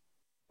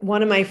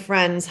one of my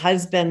friends'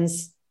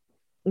 husbands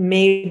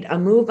made a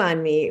move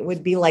on me, it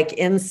would be like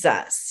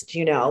incest,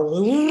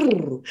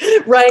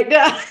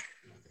 right?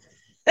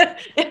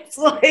 It's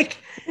like,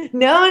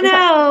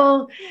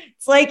 no,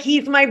 it's like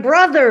he's my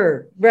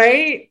brother,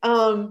 right?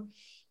 And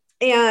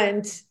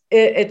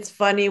it's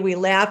funny, we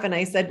laugh, and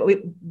I said,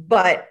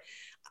 but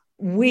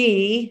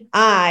we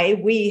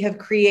have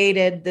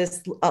created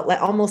this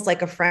almost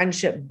like a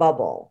friendship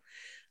bubble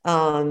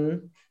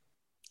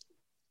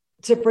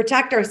to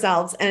protect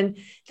ourselves. And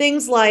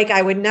things like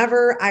I would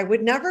never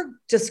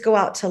just go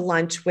out to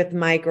lunch with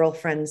my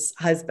girlfriend's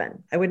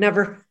husband. I would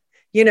never,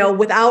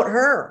 without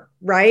her,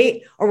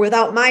 right? Or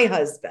without my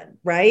husband,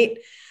 right?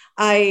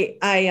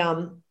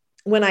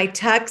 When I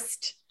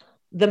text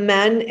the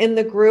men in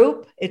the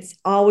group, it's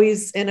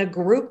always in a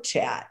group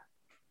chat.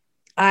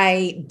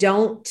 I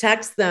don't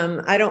text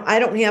them. I don't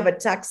have a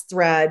text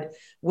thread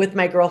with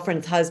my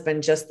girlfriend's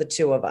husband, just the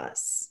two of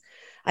us.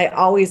 I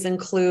always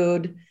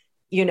include,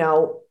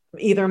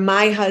 either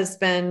my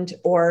husband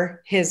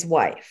or his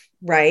wife,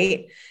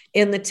 right,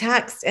 in the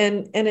text.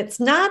 And it's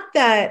not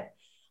that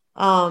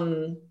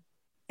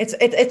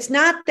it's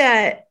not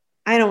that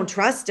I don't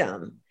trust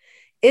him.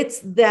 It's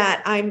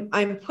that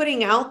I'm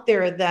putting out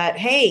there that,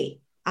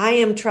 hey, I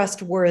am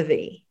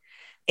trustworthy,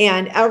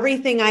 and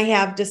everything I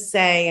have to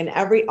say and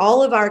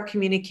all of our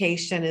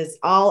communication is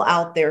all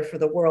out there for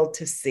the world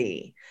to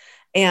see.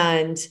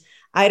 And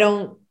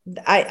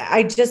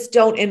I just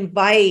don't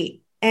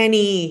invite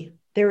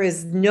there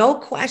is no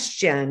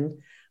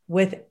question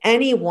with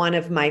any one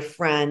of my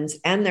friends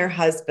and their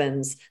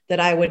husbands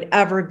that I would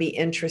ever be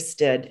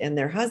interested in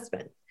their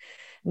husband.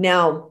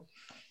 Now,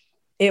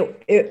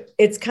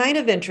 it's kind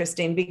of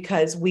interesting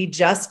because we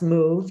just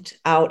moved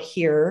out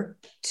here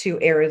to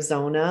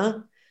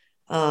Arizona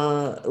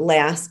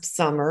last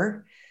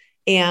summer,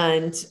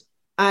 and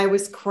I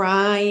was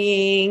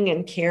crying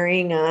and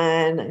carrying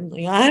on. I'm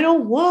like, I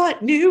don't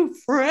want new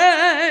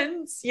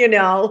friends,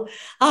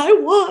 I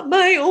want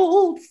my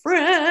old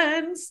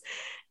friends.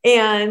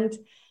 And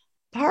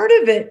part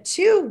of it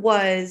too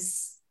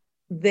was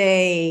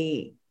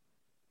I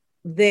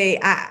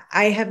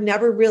have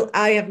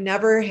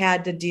never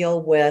had to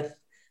deal with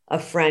a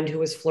friend who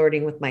was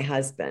flirting with my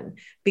husband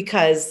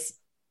because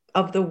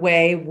of the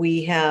way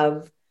we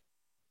have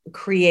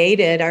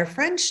created our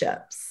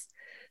friendships.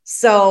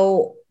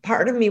 So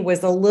part of me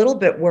was a little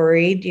bit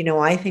worried.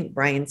 I think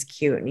Brian's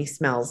cute and he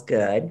smells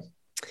good.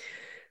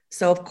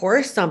 So of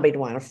course somebody'd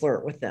want to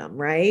flirt with them,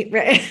 right?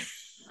 Right.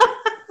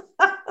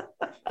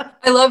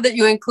 I love that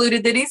you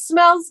included that he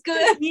smells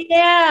good.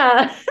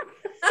 Yeah.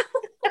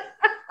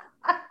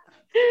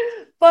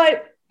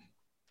 But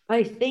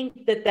I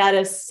think that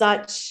is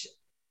such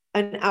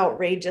an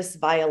outrageous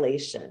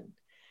violation.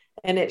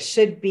 And it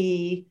should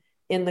be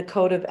in the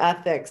code of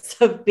ethics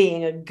of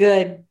being a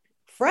good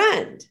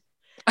friend.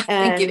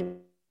 And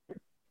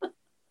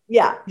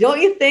yeah, don't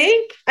you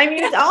think? I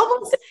mean, it's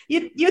almost,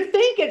 you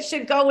think it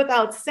should go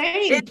without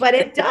saying, but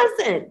it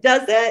doesn't,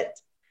 does it?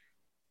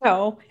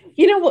 No.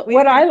 You know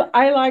what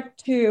I like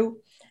to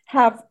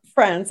have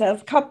friends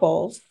as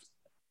couples,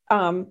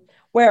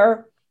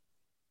 where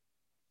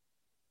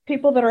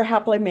people that are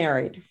happily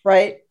married,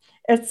 right?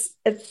 It's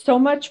so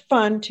much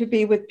fun to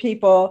be with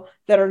people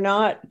that are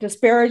not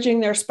disparaging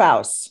their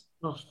spouse.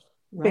 Oh,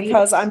 right.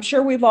 Because I'm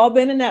sure we've all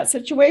been in that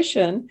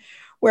situation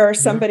where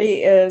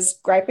somebody is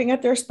griping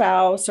at their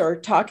spouse or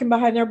talking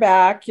behind their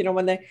back,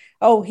 when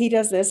he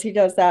does this, he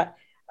does that.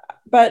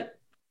 But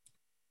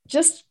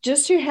just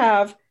to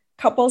have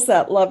couples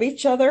that love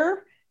each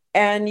other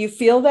and you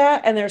feel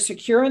that and they're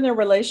secure in their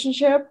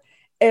relationship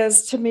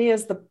to me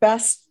is the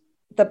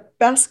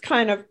best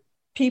kind of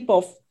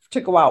people to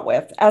go out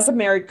with as a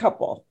married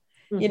couple.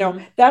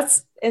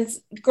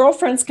 Mm-hmm.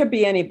 Girlfriends could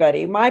be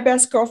anybody. My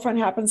best girlfriend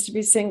happens to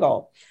be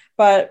single,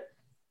 but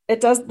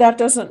it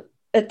doesn't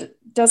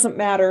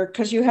matter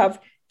because you have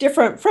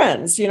different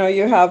friends.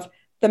 You have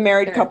the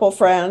married couple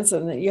friends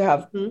and you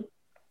have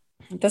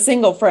the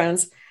single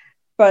friends,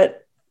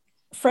 but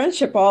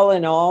friendship all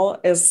in all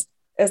it's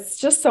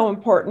just so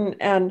important.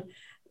 And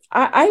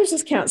I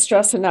just can't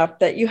stress enough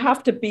that you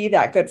have to be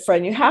that good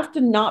friend. You have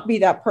to not be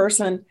that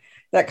person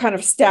that kind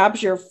of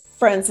stabs your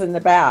friends in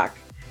the back.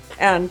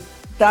 And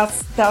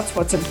that's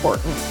what's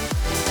important.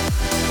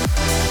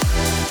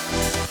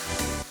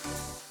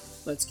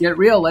 Let's get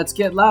real, let's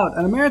get loud.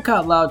 On America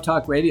Out Loud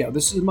Talk Radio,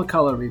 this is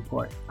McCullough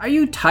Report. Are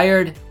you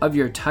tired of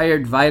your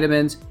tired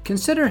vitamins?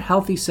 Consider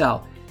Healthy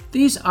Cell.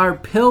 These are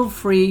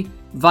pill-free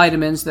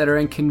vitamins that are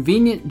in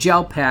convenient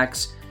gel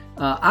packs.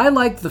 I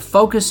like the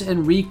Focus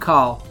and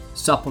Recall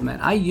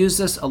supplement. I use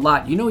this a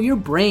lot. Your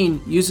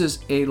brain uses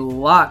a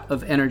lot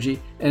of energy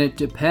and it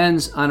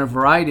depends on a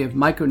variety of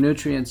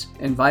micronutrients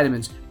and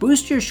vitamins.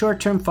 Boost your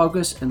short-term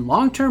focus and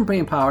long-term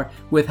brain power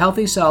with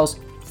Healthy Cell's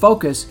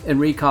Focus and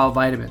Recall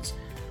vitamins.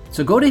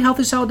 So go to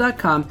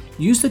healthycell.com,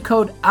 use the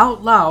code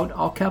OUTLOUD,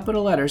 all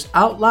capital letters,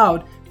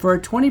 OUTLOUD, for a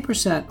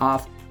 20%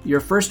 off your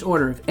first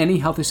order of any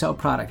Healthy Cell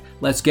product.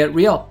 Let's get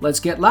real, let's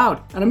get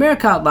loud on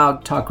America Out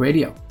Loud Talk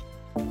Radio.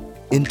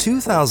 In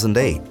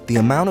 2008, the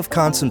amount of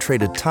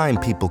concentrated time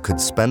people could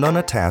spend on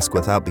a task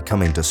without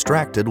becoming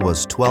distracted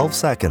was 12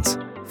 seconds.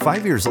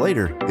 5 years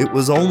later, it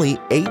was only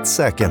 8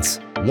 seconds,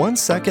 1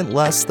 second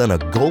less than a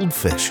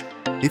goldfish.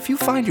 If you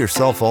find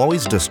yourself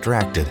always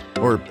distracted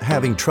or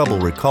having trouble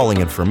recalling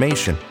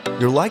information,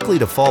 you're likely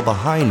to fall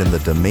behind in the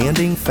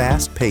demanding,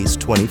 fast-paced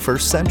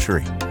 21st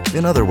century.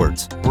 In other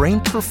words, brain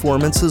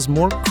performance is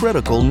more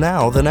critical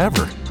now than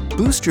ever.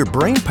 Boost your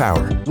brain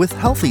power with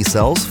Healthy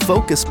Cell's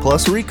Focus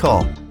Plus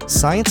Recall.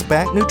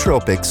 Science-backed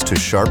nootropics to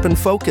sharpen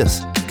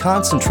focus,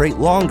 concentrate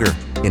longer,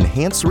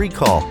 enhance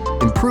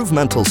recall, improve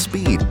mental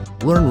speed,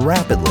 learn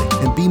rapidly,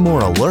 and be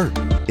more alert.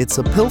 It's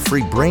a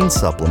pill-free brain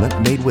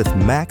supplement made with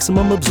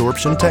maximum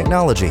absorption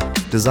technology,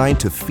 designed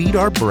to feed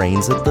our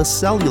brains at the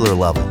cellular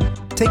level.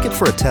 Take it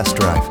for a test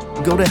drive.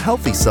 Go to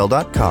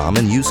healthycell.com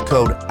and use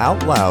code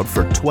OUTLOUD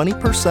for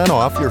 20%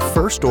 off your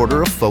first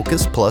order of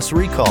Focus Plus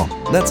Recall.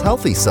 That's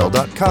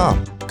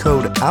healthycell.com.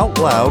 Code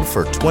OUTLOUD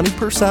for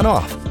 20%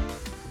 off.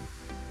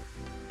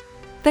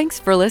 Thanks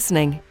for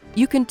listening.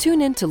 You can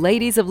tune in to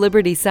Ladies of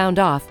Liberty Sound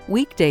Off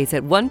weekdays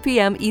at 1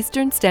 p.m.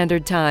 Eastern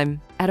Standard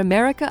Time at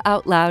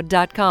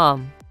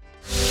americaoutloud.com.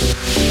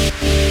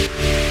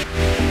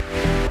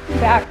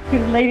 Back to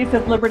Ladies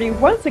of Liberty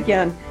once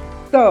again.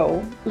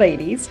 So,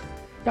 ladies,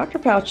 Dr.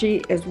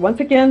 Fauci is once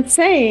again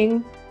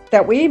saying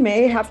that we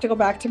may have to go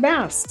back to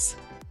masks.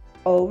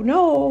 Oh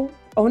no,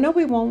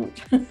 we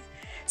won't.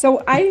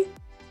 So I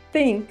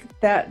think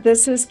that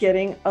this is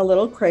getting a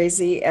little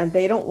crazy and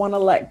they don't want to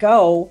let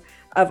go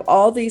of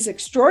all these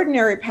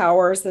extraordinary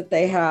powers that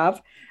they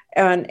have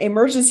and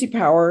emergency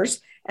powers,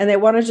 and they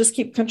want to just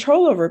keep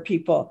control over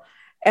people.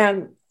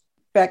 And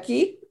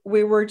Becky,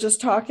 we were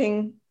just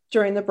talking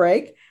during the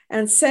break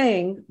and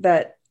saying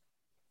that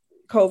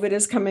COVID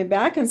is coming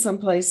back in some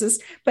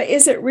places, but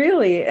is it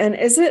really? And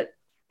is it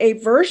a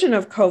version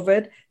of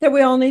COVID that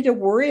we all need to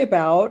worry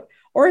about?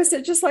 Or is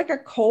it just like a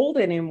cold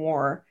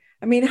anymore?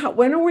 I mean,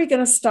 when are we going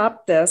to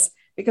stop this?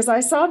 Because I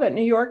saw that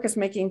New York is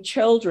making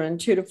children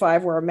 2 to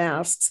 5 wear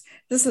masks.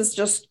 This is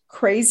just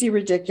crazy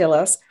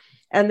ridiculous.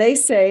 And they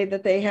say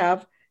that they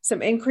have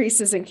some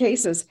increases in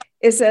cases.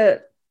 Is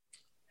it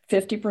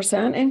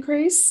 50%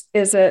 increase?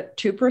 Is it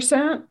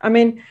 2%? I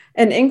mean,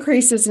 an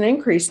increase is an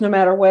increase no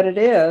matter what it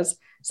is.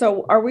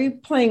 So are we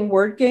playing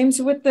word games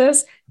with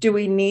this? Do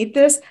we need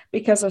this?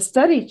 Because a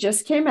study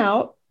just came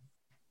out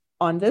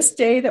on this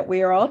day that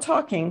we are all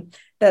talking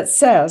that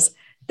says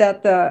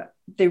that the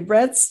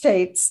red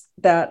states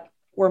that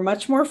were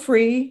much more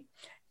free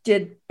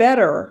did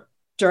better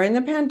during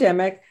the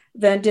pandemic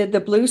than did the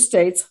blue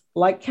states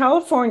like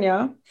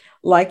California,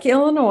 like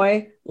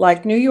Illinois,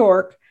 like New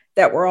York,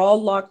 that were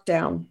all locked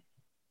down.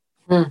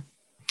 Well,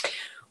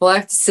 I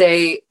have to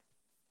say,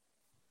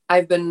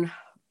 I've been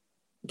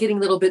getting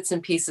little bits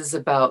and pieces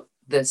about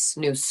this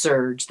new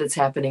surge that's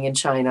happening in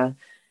China.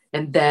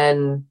 And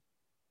then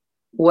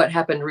what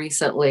happened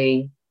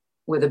recently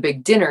with a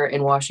big dinner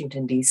in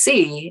Washington,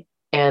 D.C.,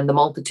 and the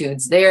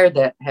multitudes there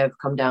that have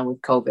come down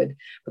with COVID.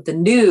 But the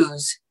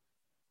news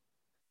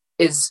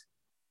is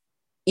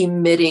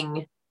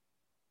emitting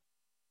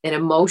an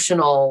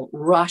emotional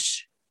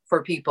rush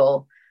for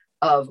people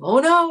of, oh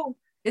no,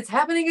 it's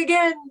happening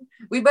again.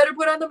 We better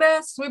put on the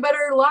masks. We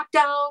better lock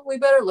down. We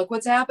better look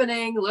what's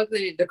happening. Look,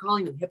 they're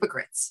calling them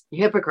hypocrites.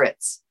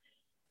 Hypocrites.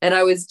 And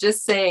I was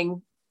just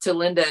saying to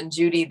Linda and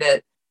Judy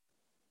that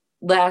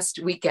last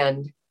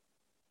weekend,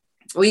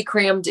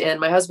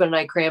 my husband and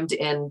I crammed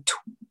in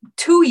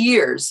 2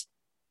 years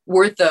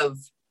worth of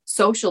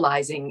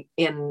socializing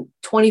in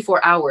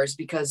 24 hours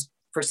because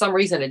for some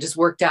reason it just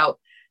worked out.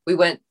 We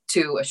went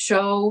to a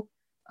show.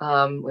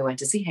 We went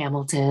to see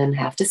Hamilton,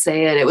 have to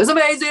say it. It was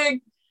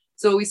amazing.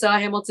 So we saw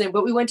Hamilton,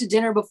 but we went to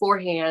dinner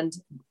beforehand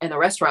and the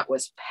restaurant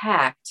was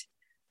packed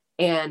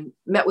and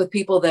met with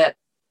people that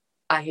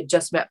I had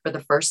just met for the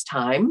first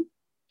time,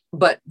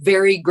 but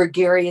very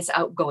gregarious,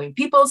 outgoing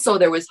people. So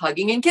there was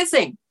hugging and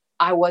kissing.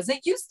 I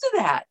wasn't used to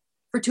that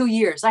for 2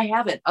 years. I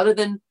haven't, other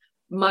than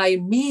my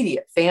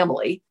immediate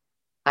family.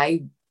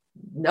 I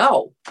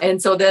know.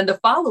 And so then the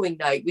following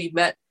night, we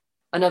met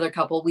another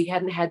couple we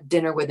hadn't had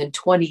dinner with in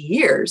 20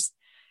 years.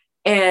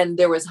 And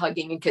there was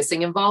hugging and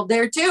kissing involved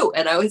there too.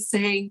 And I was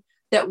saying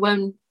that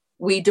when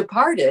we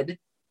departed,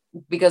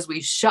 because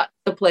we shut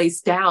the place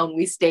down,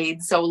 we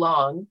stayed so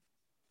long.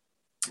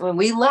 When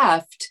we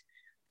left,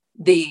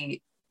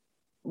 both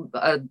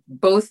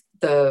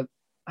the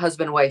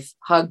husband and wife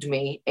hugged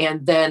me,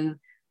 and then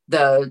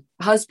the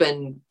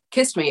husband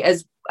kissed me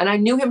and I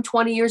knew him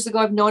 20 years ago.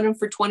 I've known him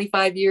for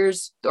 25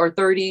 years or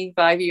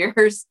 35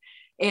 years.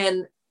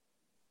 And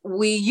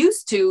we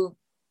used to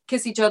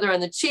kiss each other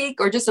on the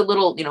cheek or just a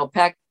little,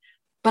 peck,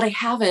 but I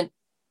haven't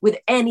with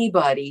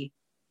anybody,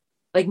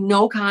 like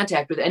no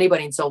contact with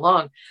anybody in so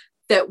long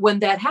that when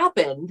that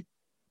happened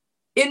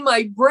in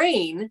my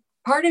brain,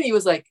 part of me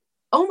was like,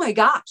 oh my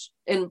gosh.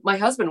 And my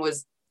husband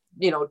was,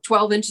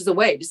 12 inches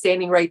away, just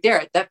standing right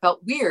there. That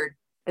felt weird.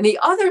 And the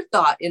other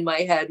thought in my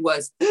head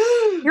was,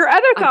 your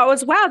other thought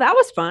was, wow, that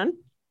was fun.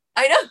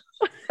 I know.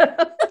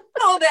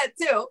 All that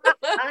too. But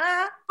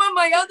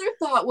my other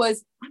thought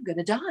was, I'm going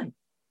to die.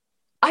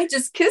 I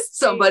just kissed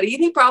somebody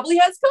and he probably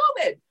has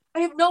COVID.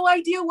 I have no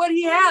idea what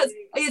he has.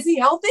 Is he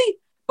healthy?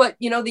 But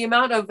the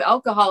amount of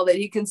alcohol that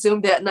he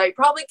consumed that night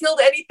probably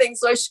killed anything.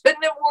 So I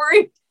shouldn't have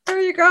worried.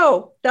 There you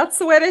go. That's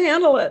the way to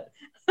handle it.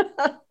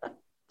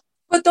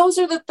 But those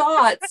are the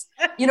thoughts,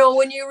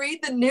 when you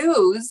read the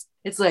news,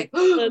 it's like,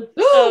 that's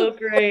so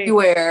great.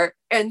 Everywhere.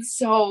 And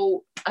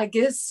so I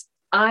guess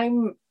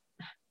I'm,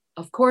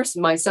 of course,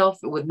 myself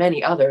with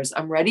many others,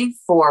 I'm ready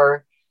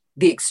for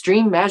the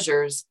extreme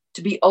measures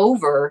to be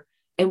over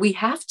and we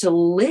have to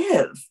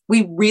live.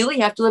 We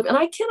really have to live. And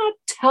I cannot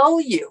tell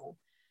you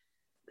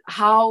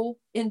how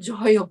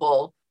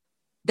enjoyable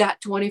those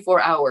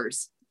 24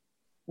 hours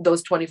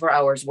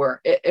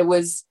were. It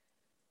was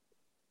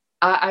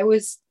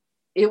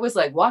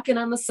like walking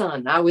on the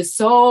sun. I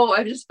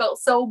just felt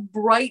so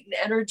bright and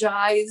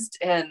energized,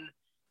 and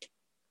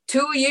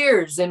 2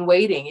 years in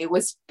waiting. It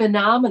was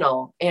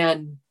phenomenal.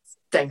 And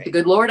thank the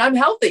good Lord, I'm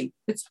healthy.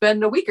 It's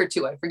been a week or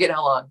two. I forget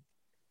how long.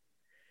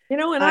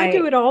 And I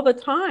do it all the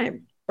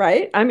time,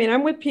 right? I mean,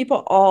 I'm with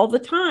people all the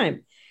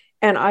time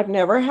and I've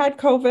never had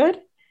COVID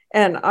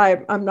and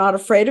I'm not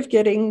afraid of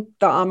getting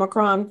the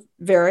Omicron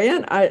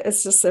variant.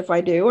 It's just, if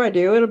I do,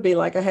 it'll be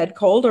like a head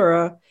cold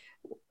or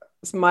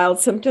mild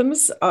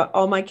symptoms.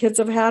 All my kids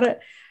have had it,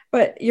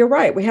 but you're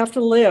right. We have to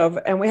live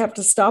and we have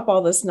to stop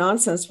all this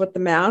nonsense with the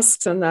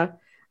masks and the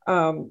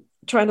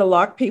trying to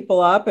lock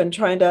people up and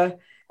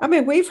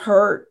we've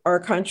hurt our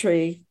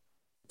country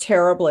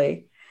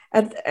terribly.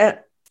 And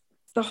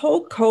the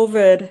whole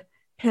COVID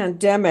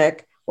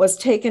pandemic was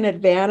taken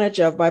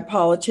advantage of by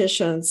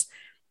politicians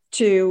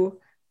to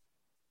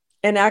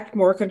enact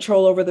more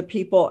control over the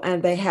people,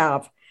 and they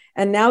have.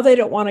 And now they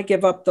don't want to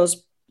give up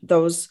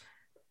those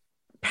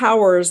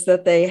powers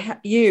that they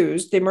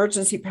used, the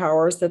emergency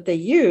powers that they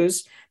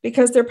use,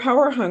 because they're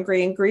power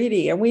hungry and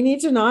greedy, and we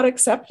need to not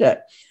accept it.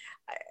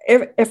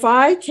 If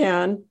I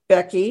can,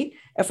 Becky,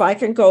 if I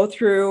can go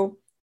through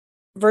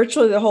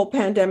virtually the whole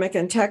pandemic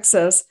in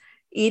Texas,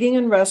 eating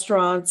in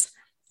restaurants,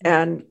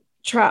 and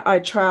I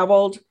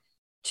traveled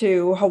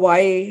to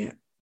Hawaii,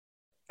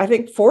 I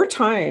think 4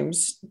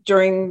 times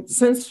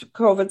since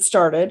COVID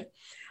started.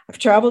 I've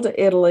traveled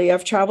to Italy.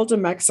 I've traveled to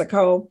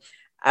Mexico.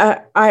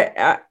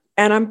 And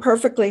I'm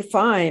perfectly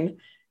fine.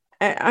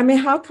 I mean,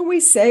 how can we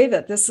say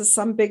that this is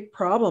some big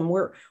problem?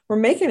 We're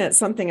making it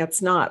something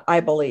it's not, I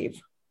believe.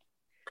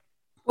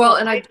 Well,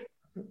 and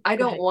I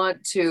don't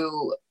want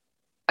to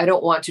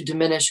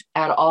diminish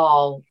at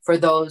all for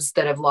those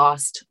that have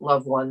lost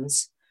loved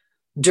ones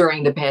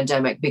during the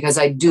pandemic, because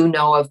I do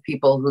know of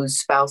people whose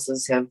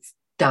spouses have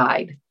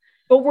died.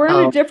 But we're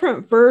in a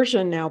different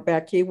version now,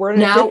 Becky. We're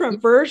in a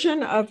different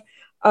version of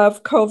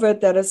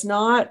COVID that is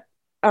not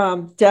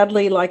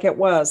deadly like it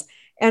was.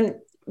 And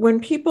when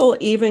people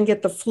even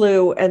get the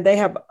flu and they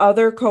have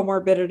other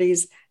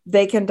comorbidities,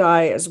 they can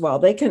die as well.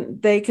 They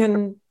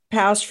can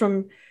pass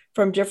from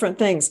different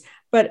things.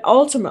 But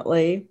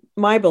ultimately,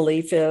 my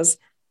belief is,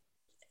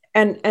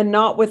 and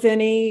not with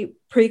any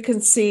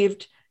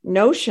preconceived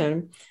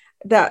notion,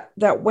 that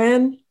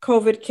when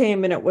COVID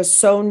came and it was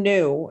so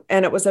new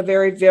and it was a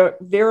very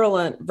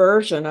virulent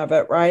version of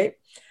it, right?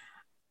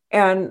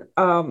 And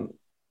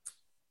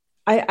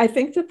I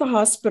think that the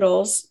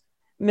hospitals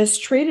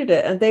mistreated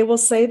it, and they will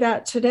say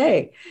that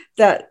today,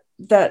 that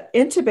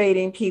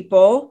intubating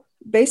people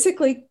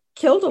basically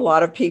killed a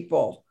lot of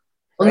people.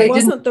 Well, it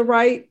wasn't the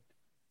right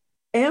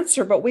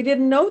answer, but we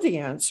didn't know the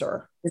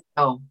answer.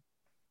 No.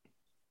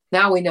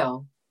 Now we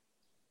know.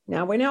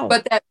 Now we know.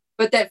 But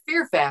that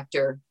fear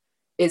factor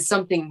is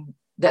something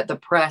that the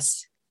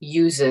press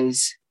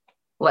uses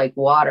like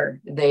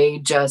water.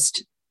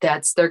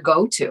 That's their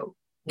go-to.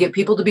 Get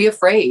people to be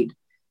afraid.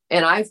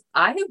 And I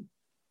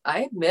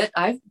admit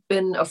I've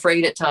been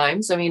afraid at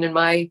times. I mean, in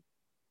my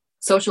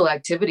social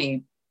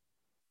activity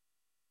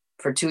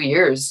for 2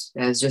 years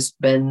has just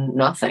been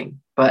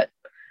nothing, but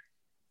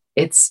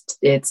it's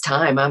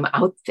time. I'm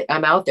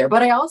out there.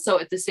 But I also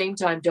at the same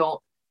time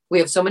we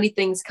have so many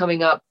things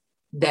coming up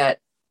that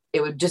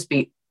it would just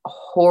be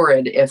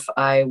horrid if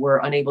I were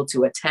unable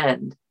to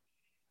attend,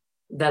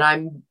 that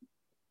I'm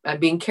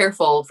being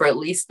careful for at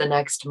least the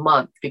next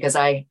month, because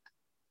I'm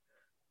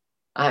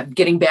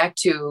getting back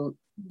to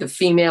the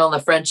female and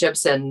the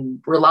friendships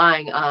and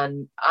relying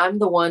on, I'm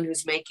the one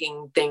who's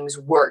making things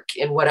work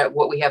in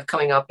what we have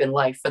coming up in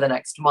life for the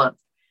next month.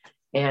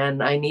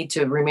 And I need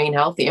to remain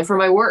healthy, and for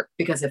my work,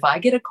 because if I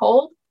get a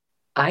cold,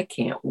 I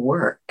can't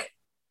work.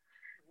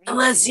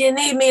 Unless you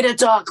need me to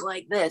talk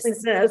like this.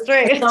 That's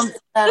right. Something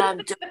that I'm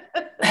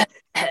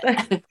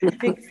doing.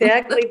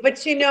 Exactly.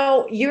 But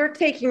you're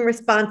taking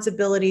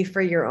responsibility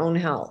for your own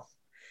health.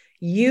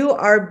 You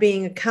are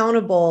being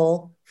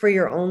accountable for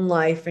your own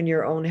life and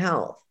your own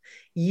health.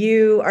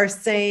 You are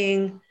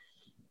saying,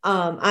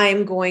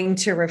 I'm going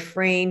to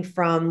refrain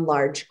from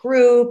large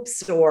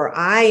groups, or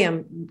I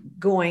am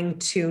going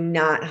to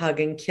not hug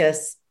and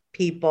kiss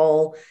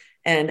people.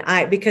 And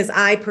because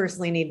I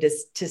personally need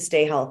to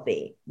stay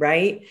healthy,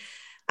 right?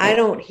 I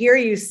don't hear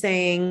you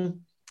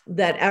saying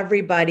that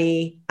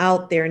everybody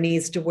out there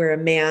needs to wear a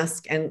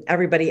mask and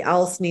everybody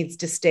else needs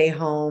to stay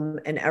home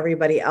and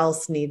everybody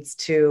else needs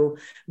to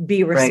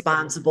be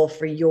responsible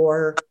for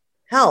your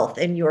health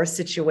and your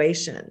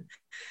situation.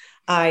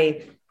 That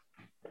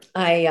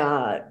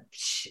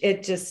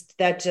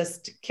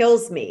just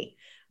kills me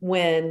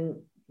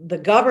when the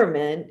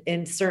government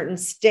in certain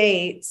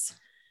states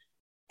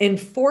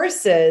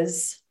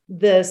enforces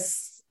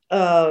this,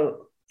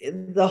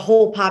 the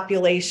whole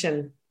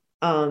population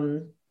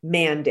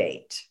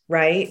mandate,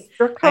 right?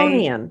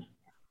 Draconian.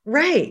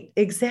 Right,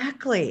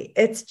 exactly.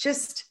 It's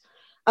just,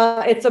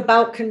 it's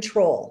about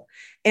control,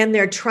 and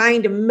they're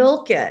trying to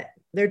milk it.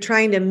 They're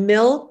trying to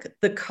milk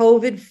the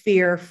COVID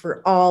fear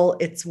for all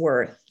it's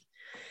worth.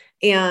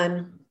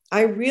 And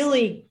I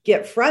really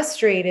get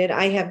frustrated.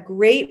 I have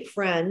great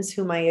friends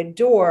whom I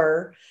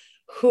adore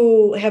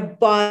who have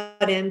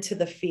bought into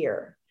the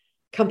fear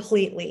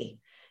completely.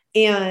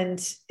 And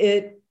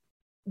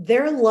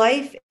their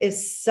life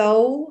is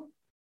so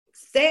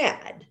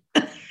sad.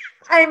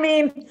 I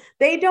mean,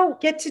 they don't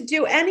get to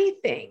do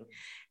anything.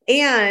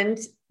 And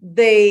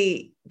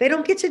they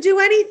don't get to do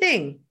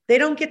anything. They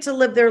don't get to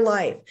live their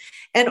life.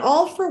 And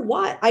all for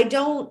what? I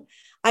do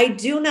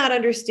not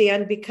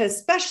understand, because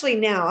especially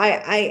now,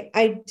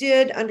 I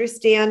did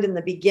understand in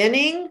the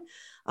beginning,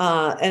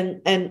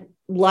 and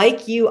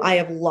like you, I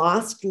have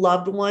lost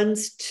loved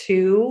ones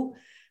to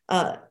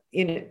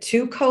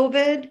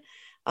COVID.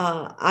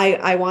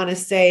 I want to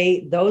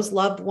say those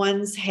loved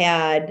ones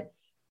had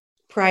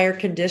prior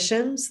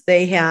conditions.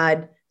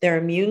 Their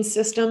immune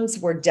systems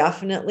were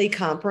definitely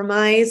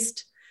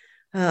compromised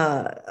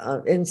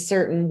in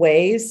certain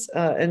ways.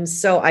 And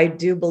so I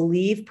do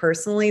believe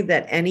personally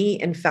that any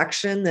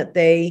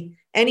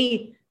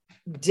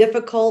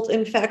difficult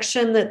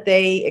infection that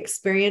they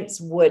experience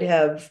would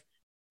have,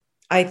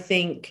 I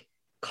think,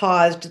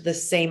 caused the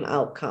same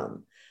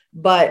outcome.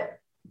 But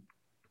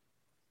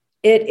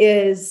it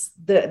is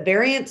the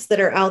variants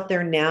that are out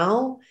there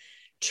now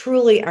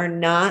truly are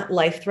not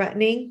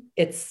life-threatening.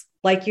 It's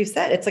like you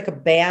said, it's like a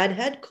bad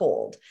head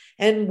cold.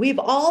 And we've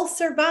all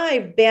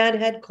survived bad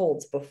head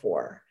colds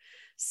before.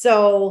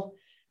 So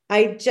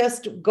I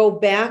just go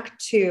back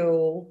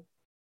to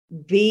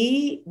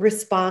be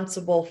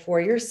responsible for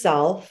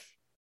yourself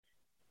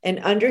and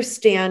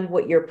understand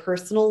what your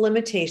personal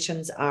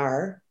limitations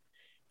are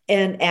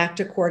and act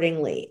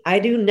accordingly. I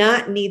do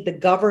not need the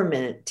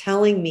government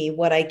telling me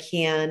what I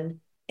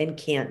can and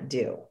can't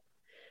do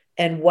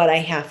and what I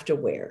have to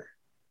wear.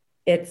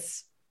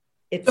 it's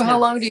So how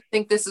not. long do you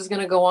think this is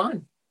going to go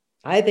on?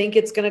 I think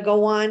it's going to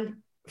go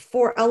on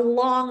for a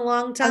long,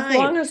 long time. As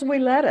long as we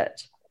let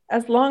it.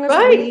 As long as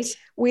Right.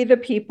 we the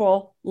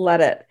people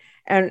let it.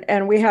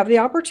 And we have the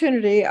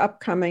opportunity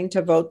upcoming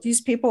to vote these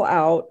people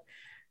out.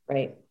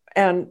 Right.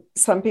 And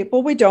some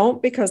people we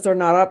don't, because they're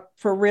not up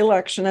for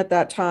re-election at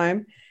that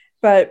time.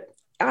 But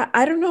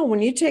I don't know,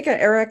 when you take an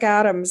Eric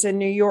Adams in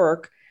New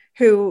York,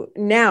 who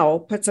now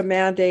puts a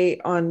mandate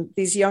on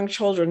these young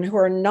children who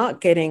are not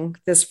getting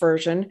this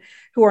version,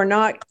 who are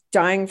not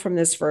dying from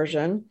this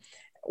version,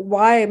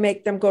 why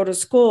make them go to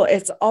school?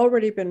 It's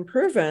already been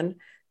proven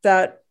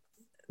that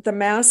the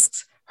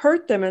masks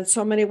hurt them in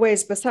so many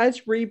ways,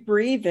 besides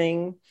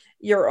rebreathing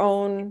your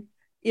own,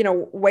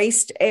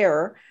 waste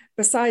air.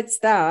 Besides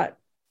that,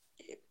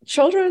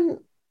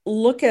 children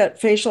look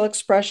at facial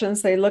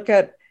expressions, they look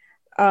at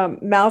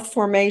mouth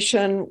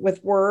formation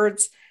with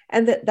words,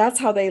 and that's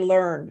how they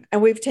learn.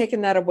 And we've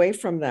taken that away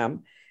from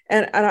them.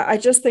 And I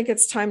just think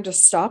it's time to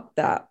stop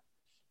that.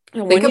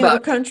 And when you have a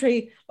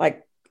country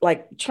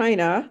like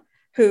China,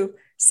 who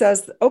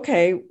says,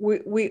 okay,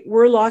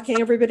 we're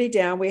locking everybody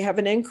down, we have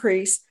an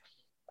increase.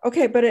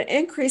 Okay, but an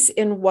increase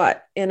in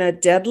what? In a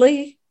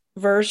deadly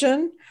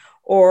version?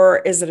 Or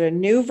is it a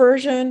new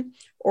version?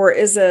 Or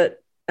is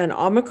it an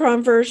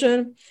Omicron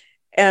version?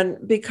 And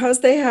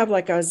because they have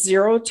like a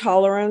zero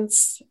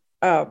tolerance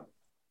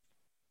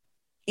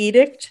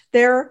edict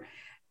there,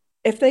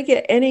 if they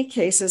get any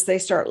cases, they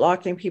start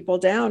locking people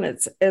down.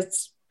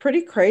 It's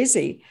pretty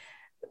crazy.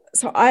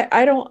 So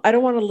I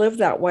don't want to live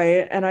that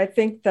way. And I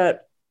think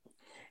that,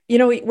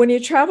 when you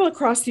travel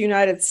across the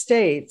United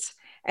States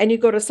and you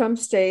go to some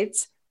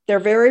states, they're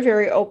very,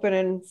 very open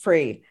and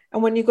free.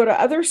 And when you go to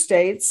other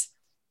states,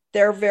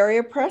 they're very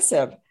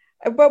oppressive.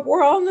 But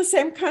we're all in the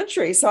same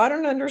country. So I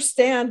don't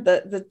understand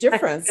the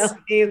difference. I don't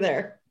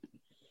either.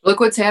 Look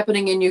what's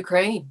happening in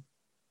Ukraine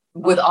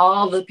with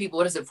all the people,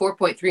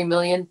 4.3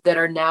 million that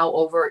are now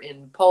over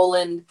in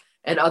Poland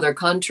and other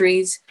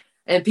countries.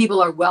 And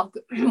people are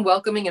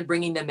welcoming and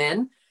bringing them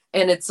in.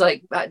 And it's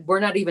like,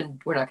 we're not going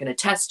to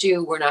test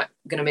you. We're not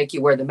going to make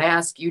you wear the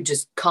mask. You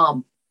just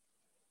come.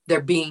 They're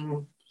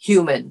being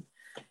human.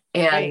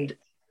 And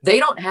they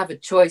don't have a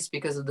choice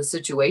because of the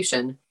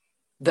situation.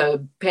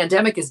 The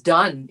pandemic is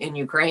done in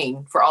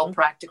Ukraine for all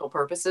practical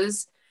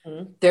purposes.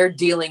 Mm-hmm. They're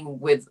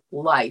dealing with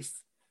life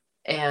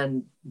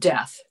and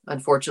death,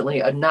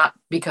 unfortunately, not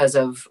because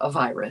of a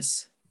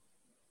virus.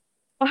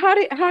 Well,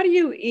 how do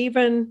you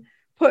even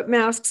put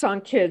masks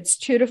on kids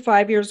 2 to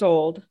 5 years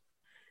old,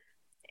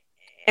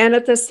 and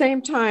at the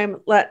same time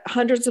let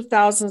hundreds of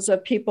thousands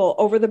of people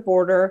over the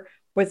border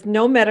with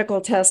no medical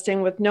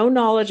testing, with no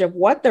knowledge of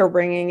what they're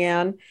bringing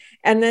in,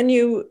 and then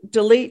you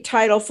delete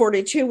Title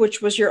 42,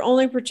 which was your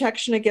only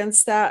protection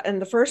against that in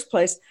the first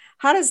place?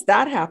 How does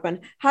that happen?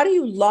 How do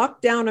you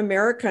lock down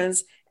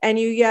Americans and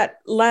you yet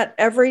let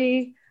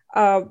every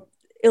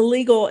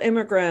illegal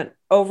immigrant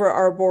over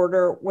our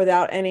border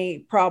without any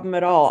problem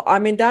at all? I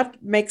mean,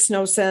 that makes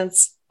no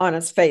sense on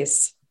its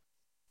face.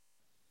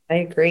 I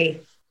agree.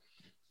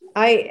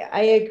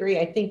 I agree.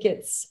 I think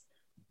it's,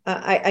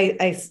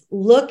 I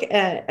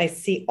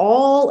see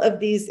all of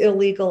these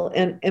illegal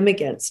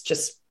immigrants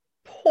just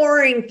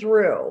pouring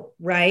through,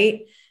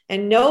 right?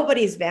 And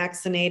nobody's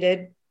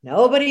vaccinated,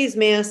 nobody's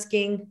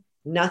masking,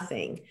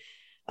 nothing.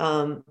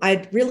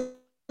 I really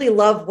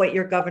love what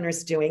your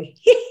governor's doing.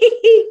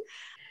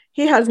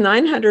 He has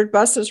 900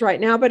 buses right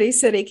now, but he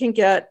said he can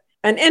get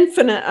an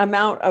infinite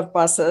amount of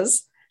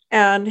buses,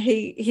 and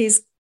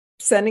he's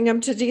sending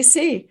them to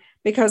DC,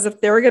 because if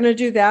they're going to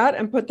do that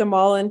and put them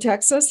all in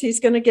Texas, he's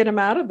going to get them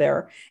out of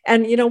there.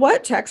 And you know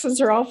what?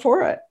 Texans are all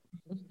for it.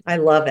 I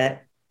love it.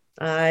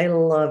 I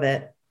love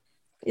it.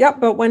 Yep.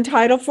 But when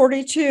Title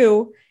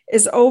 42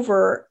 is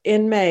over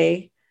in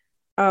May,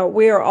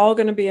 we are all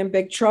going to be in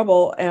big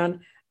trouble. And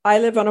I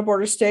live on a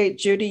border state.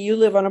 Judy, you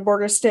live on a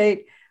border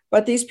state.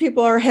 But these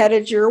people are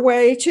headed your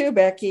way too,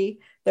 Becky.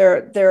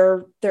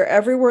 They're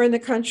everywhere in the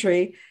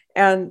country.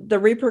 And the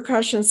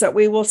repercussions that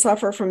we will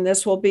suffer from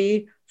this will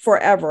be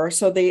forever.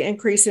 So the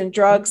increase in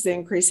drugs, the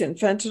increase in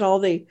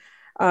fentanyl, the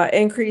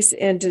increase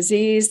in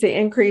disease, the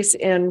increase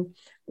in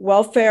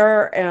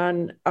welfare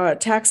and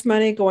tax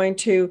money going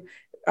to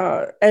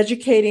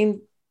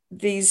educating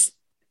these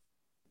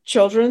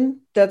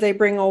children that they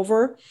bring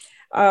over.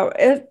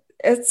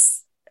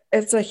 It's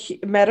a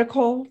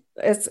medical.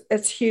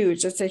 It's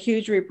huge. It's a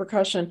huge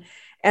repercussion,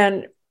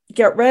 and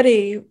get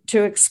ready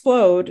to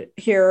explode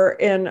here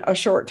in a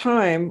short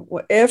time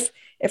if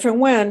and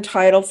when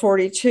Title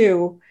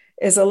 42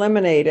 is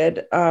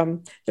eliminated.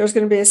 There's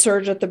going to be a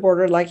surge at the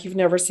border like you've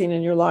never seen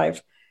in your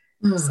life.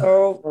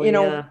 So,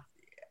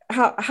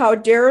 how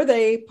dare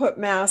they put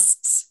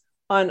masks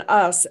on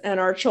us and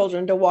our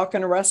children to walk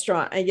in a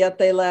restaurant, and yet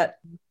they let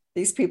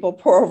these people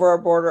pour over our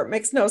border? It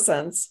makes no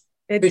sense.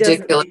 It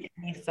ridiculous. Doesn't make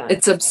any sense.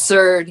 It's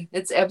absurd.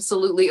 It's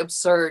absolutely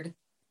absurd.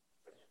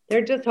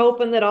 They're just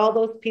hoping that all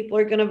those people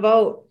are going to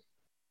vote.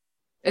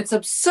 It's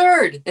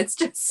absurd. It's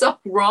just so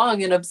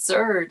wrong and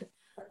absurd.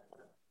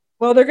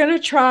 Well, they're going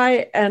to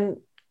try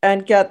and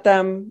and get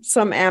them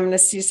some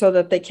amnesty so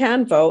that they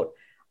can vote.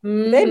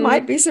 They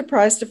might be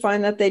surprised to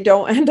find that they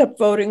don't end up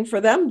voting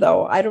for them,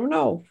 though. I don't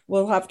know.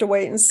 We'll have to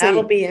wait and see.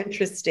 That'll be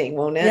interesting,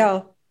 won't it?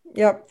 Yeah.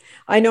 Yep.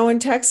 I know in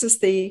Texas,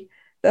 the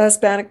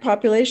Hispanic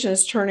population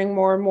is turning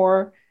more and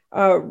more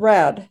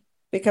red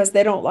because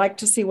they don't like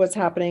to see what's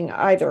happening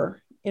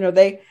either.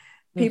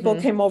 People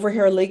came over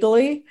here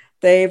legally.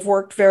 They've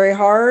worked very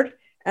hard,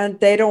 and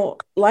they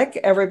don't like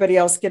everybody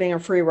else getting a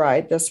free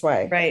ride this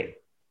way. Right.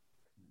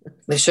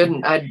 They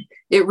shouldn't.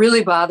 It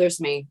really bothers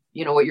me,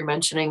 what you're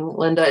mentioning,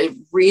 Linda. It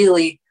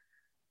really,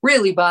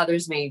 really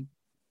bothers me,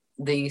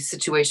 the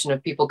situation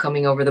of people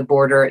coming over the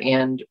border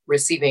and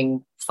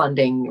receiving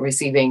funding,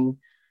 receiving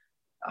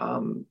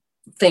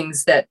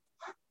things that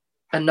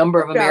a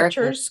number of Americans,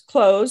 vouchers,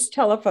 clothes,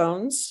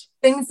 telephones,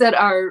 things that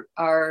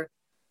our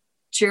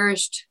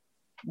cherished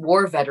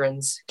war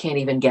veterans can't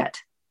even get.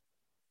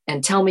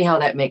 And tell me how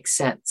that makes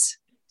sense.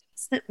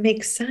 Doesn't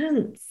make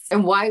sense.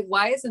 And why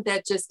isn't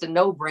that just a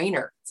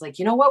no-brainer? It's like,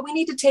 you know what? We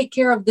need to take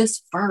care of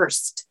this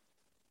first.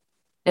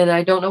 And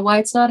I don't know why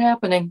it's not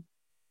happening.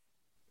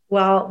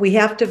 Well, we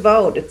have to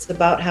vote. It's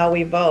about how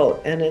we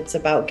vote, and it's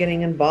about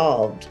getting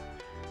involved.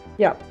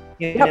 Yep.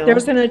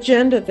 There's an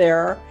agenda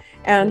there.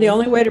 And the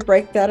only way to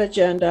break that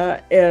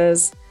agenda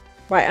is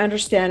by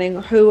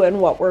understanding who and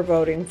what we're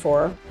voting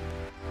for.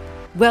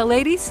 Well,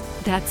 ladies,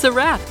 that's a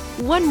wrap.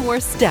 One more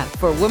step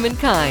for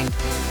womankind.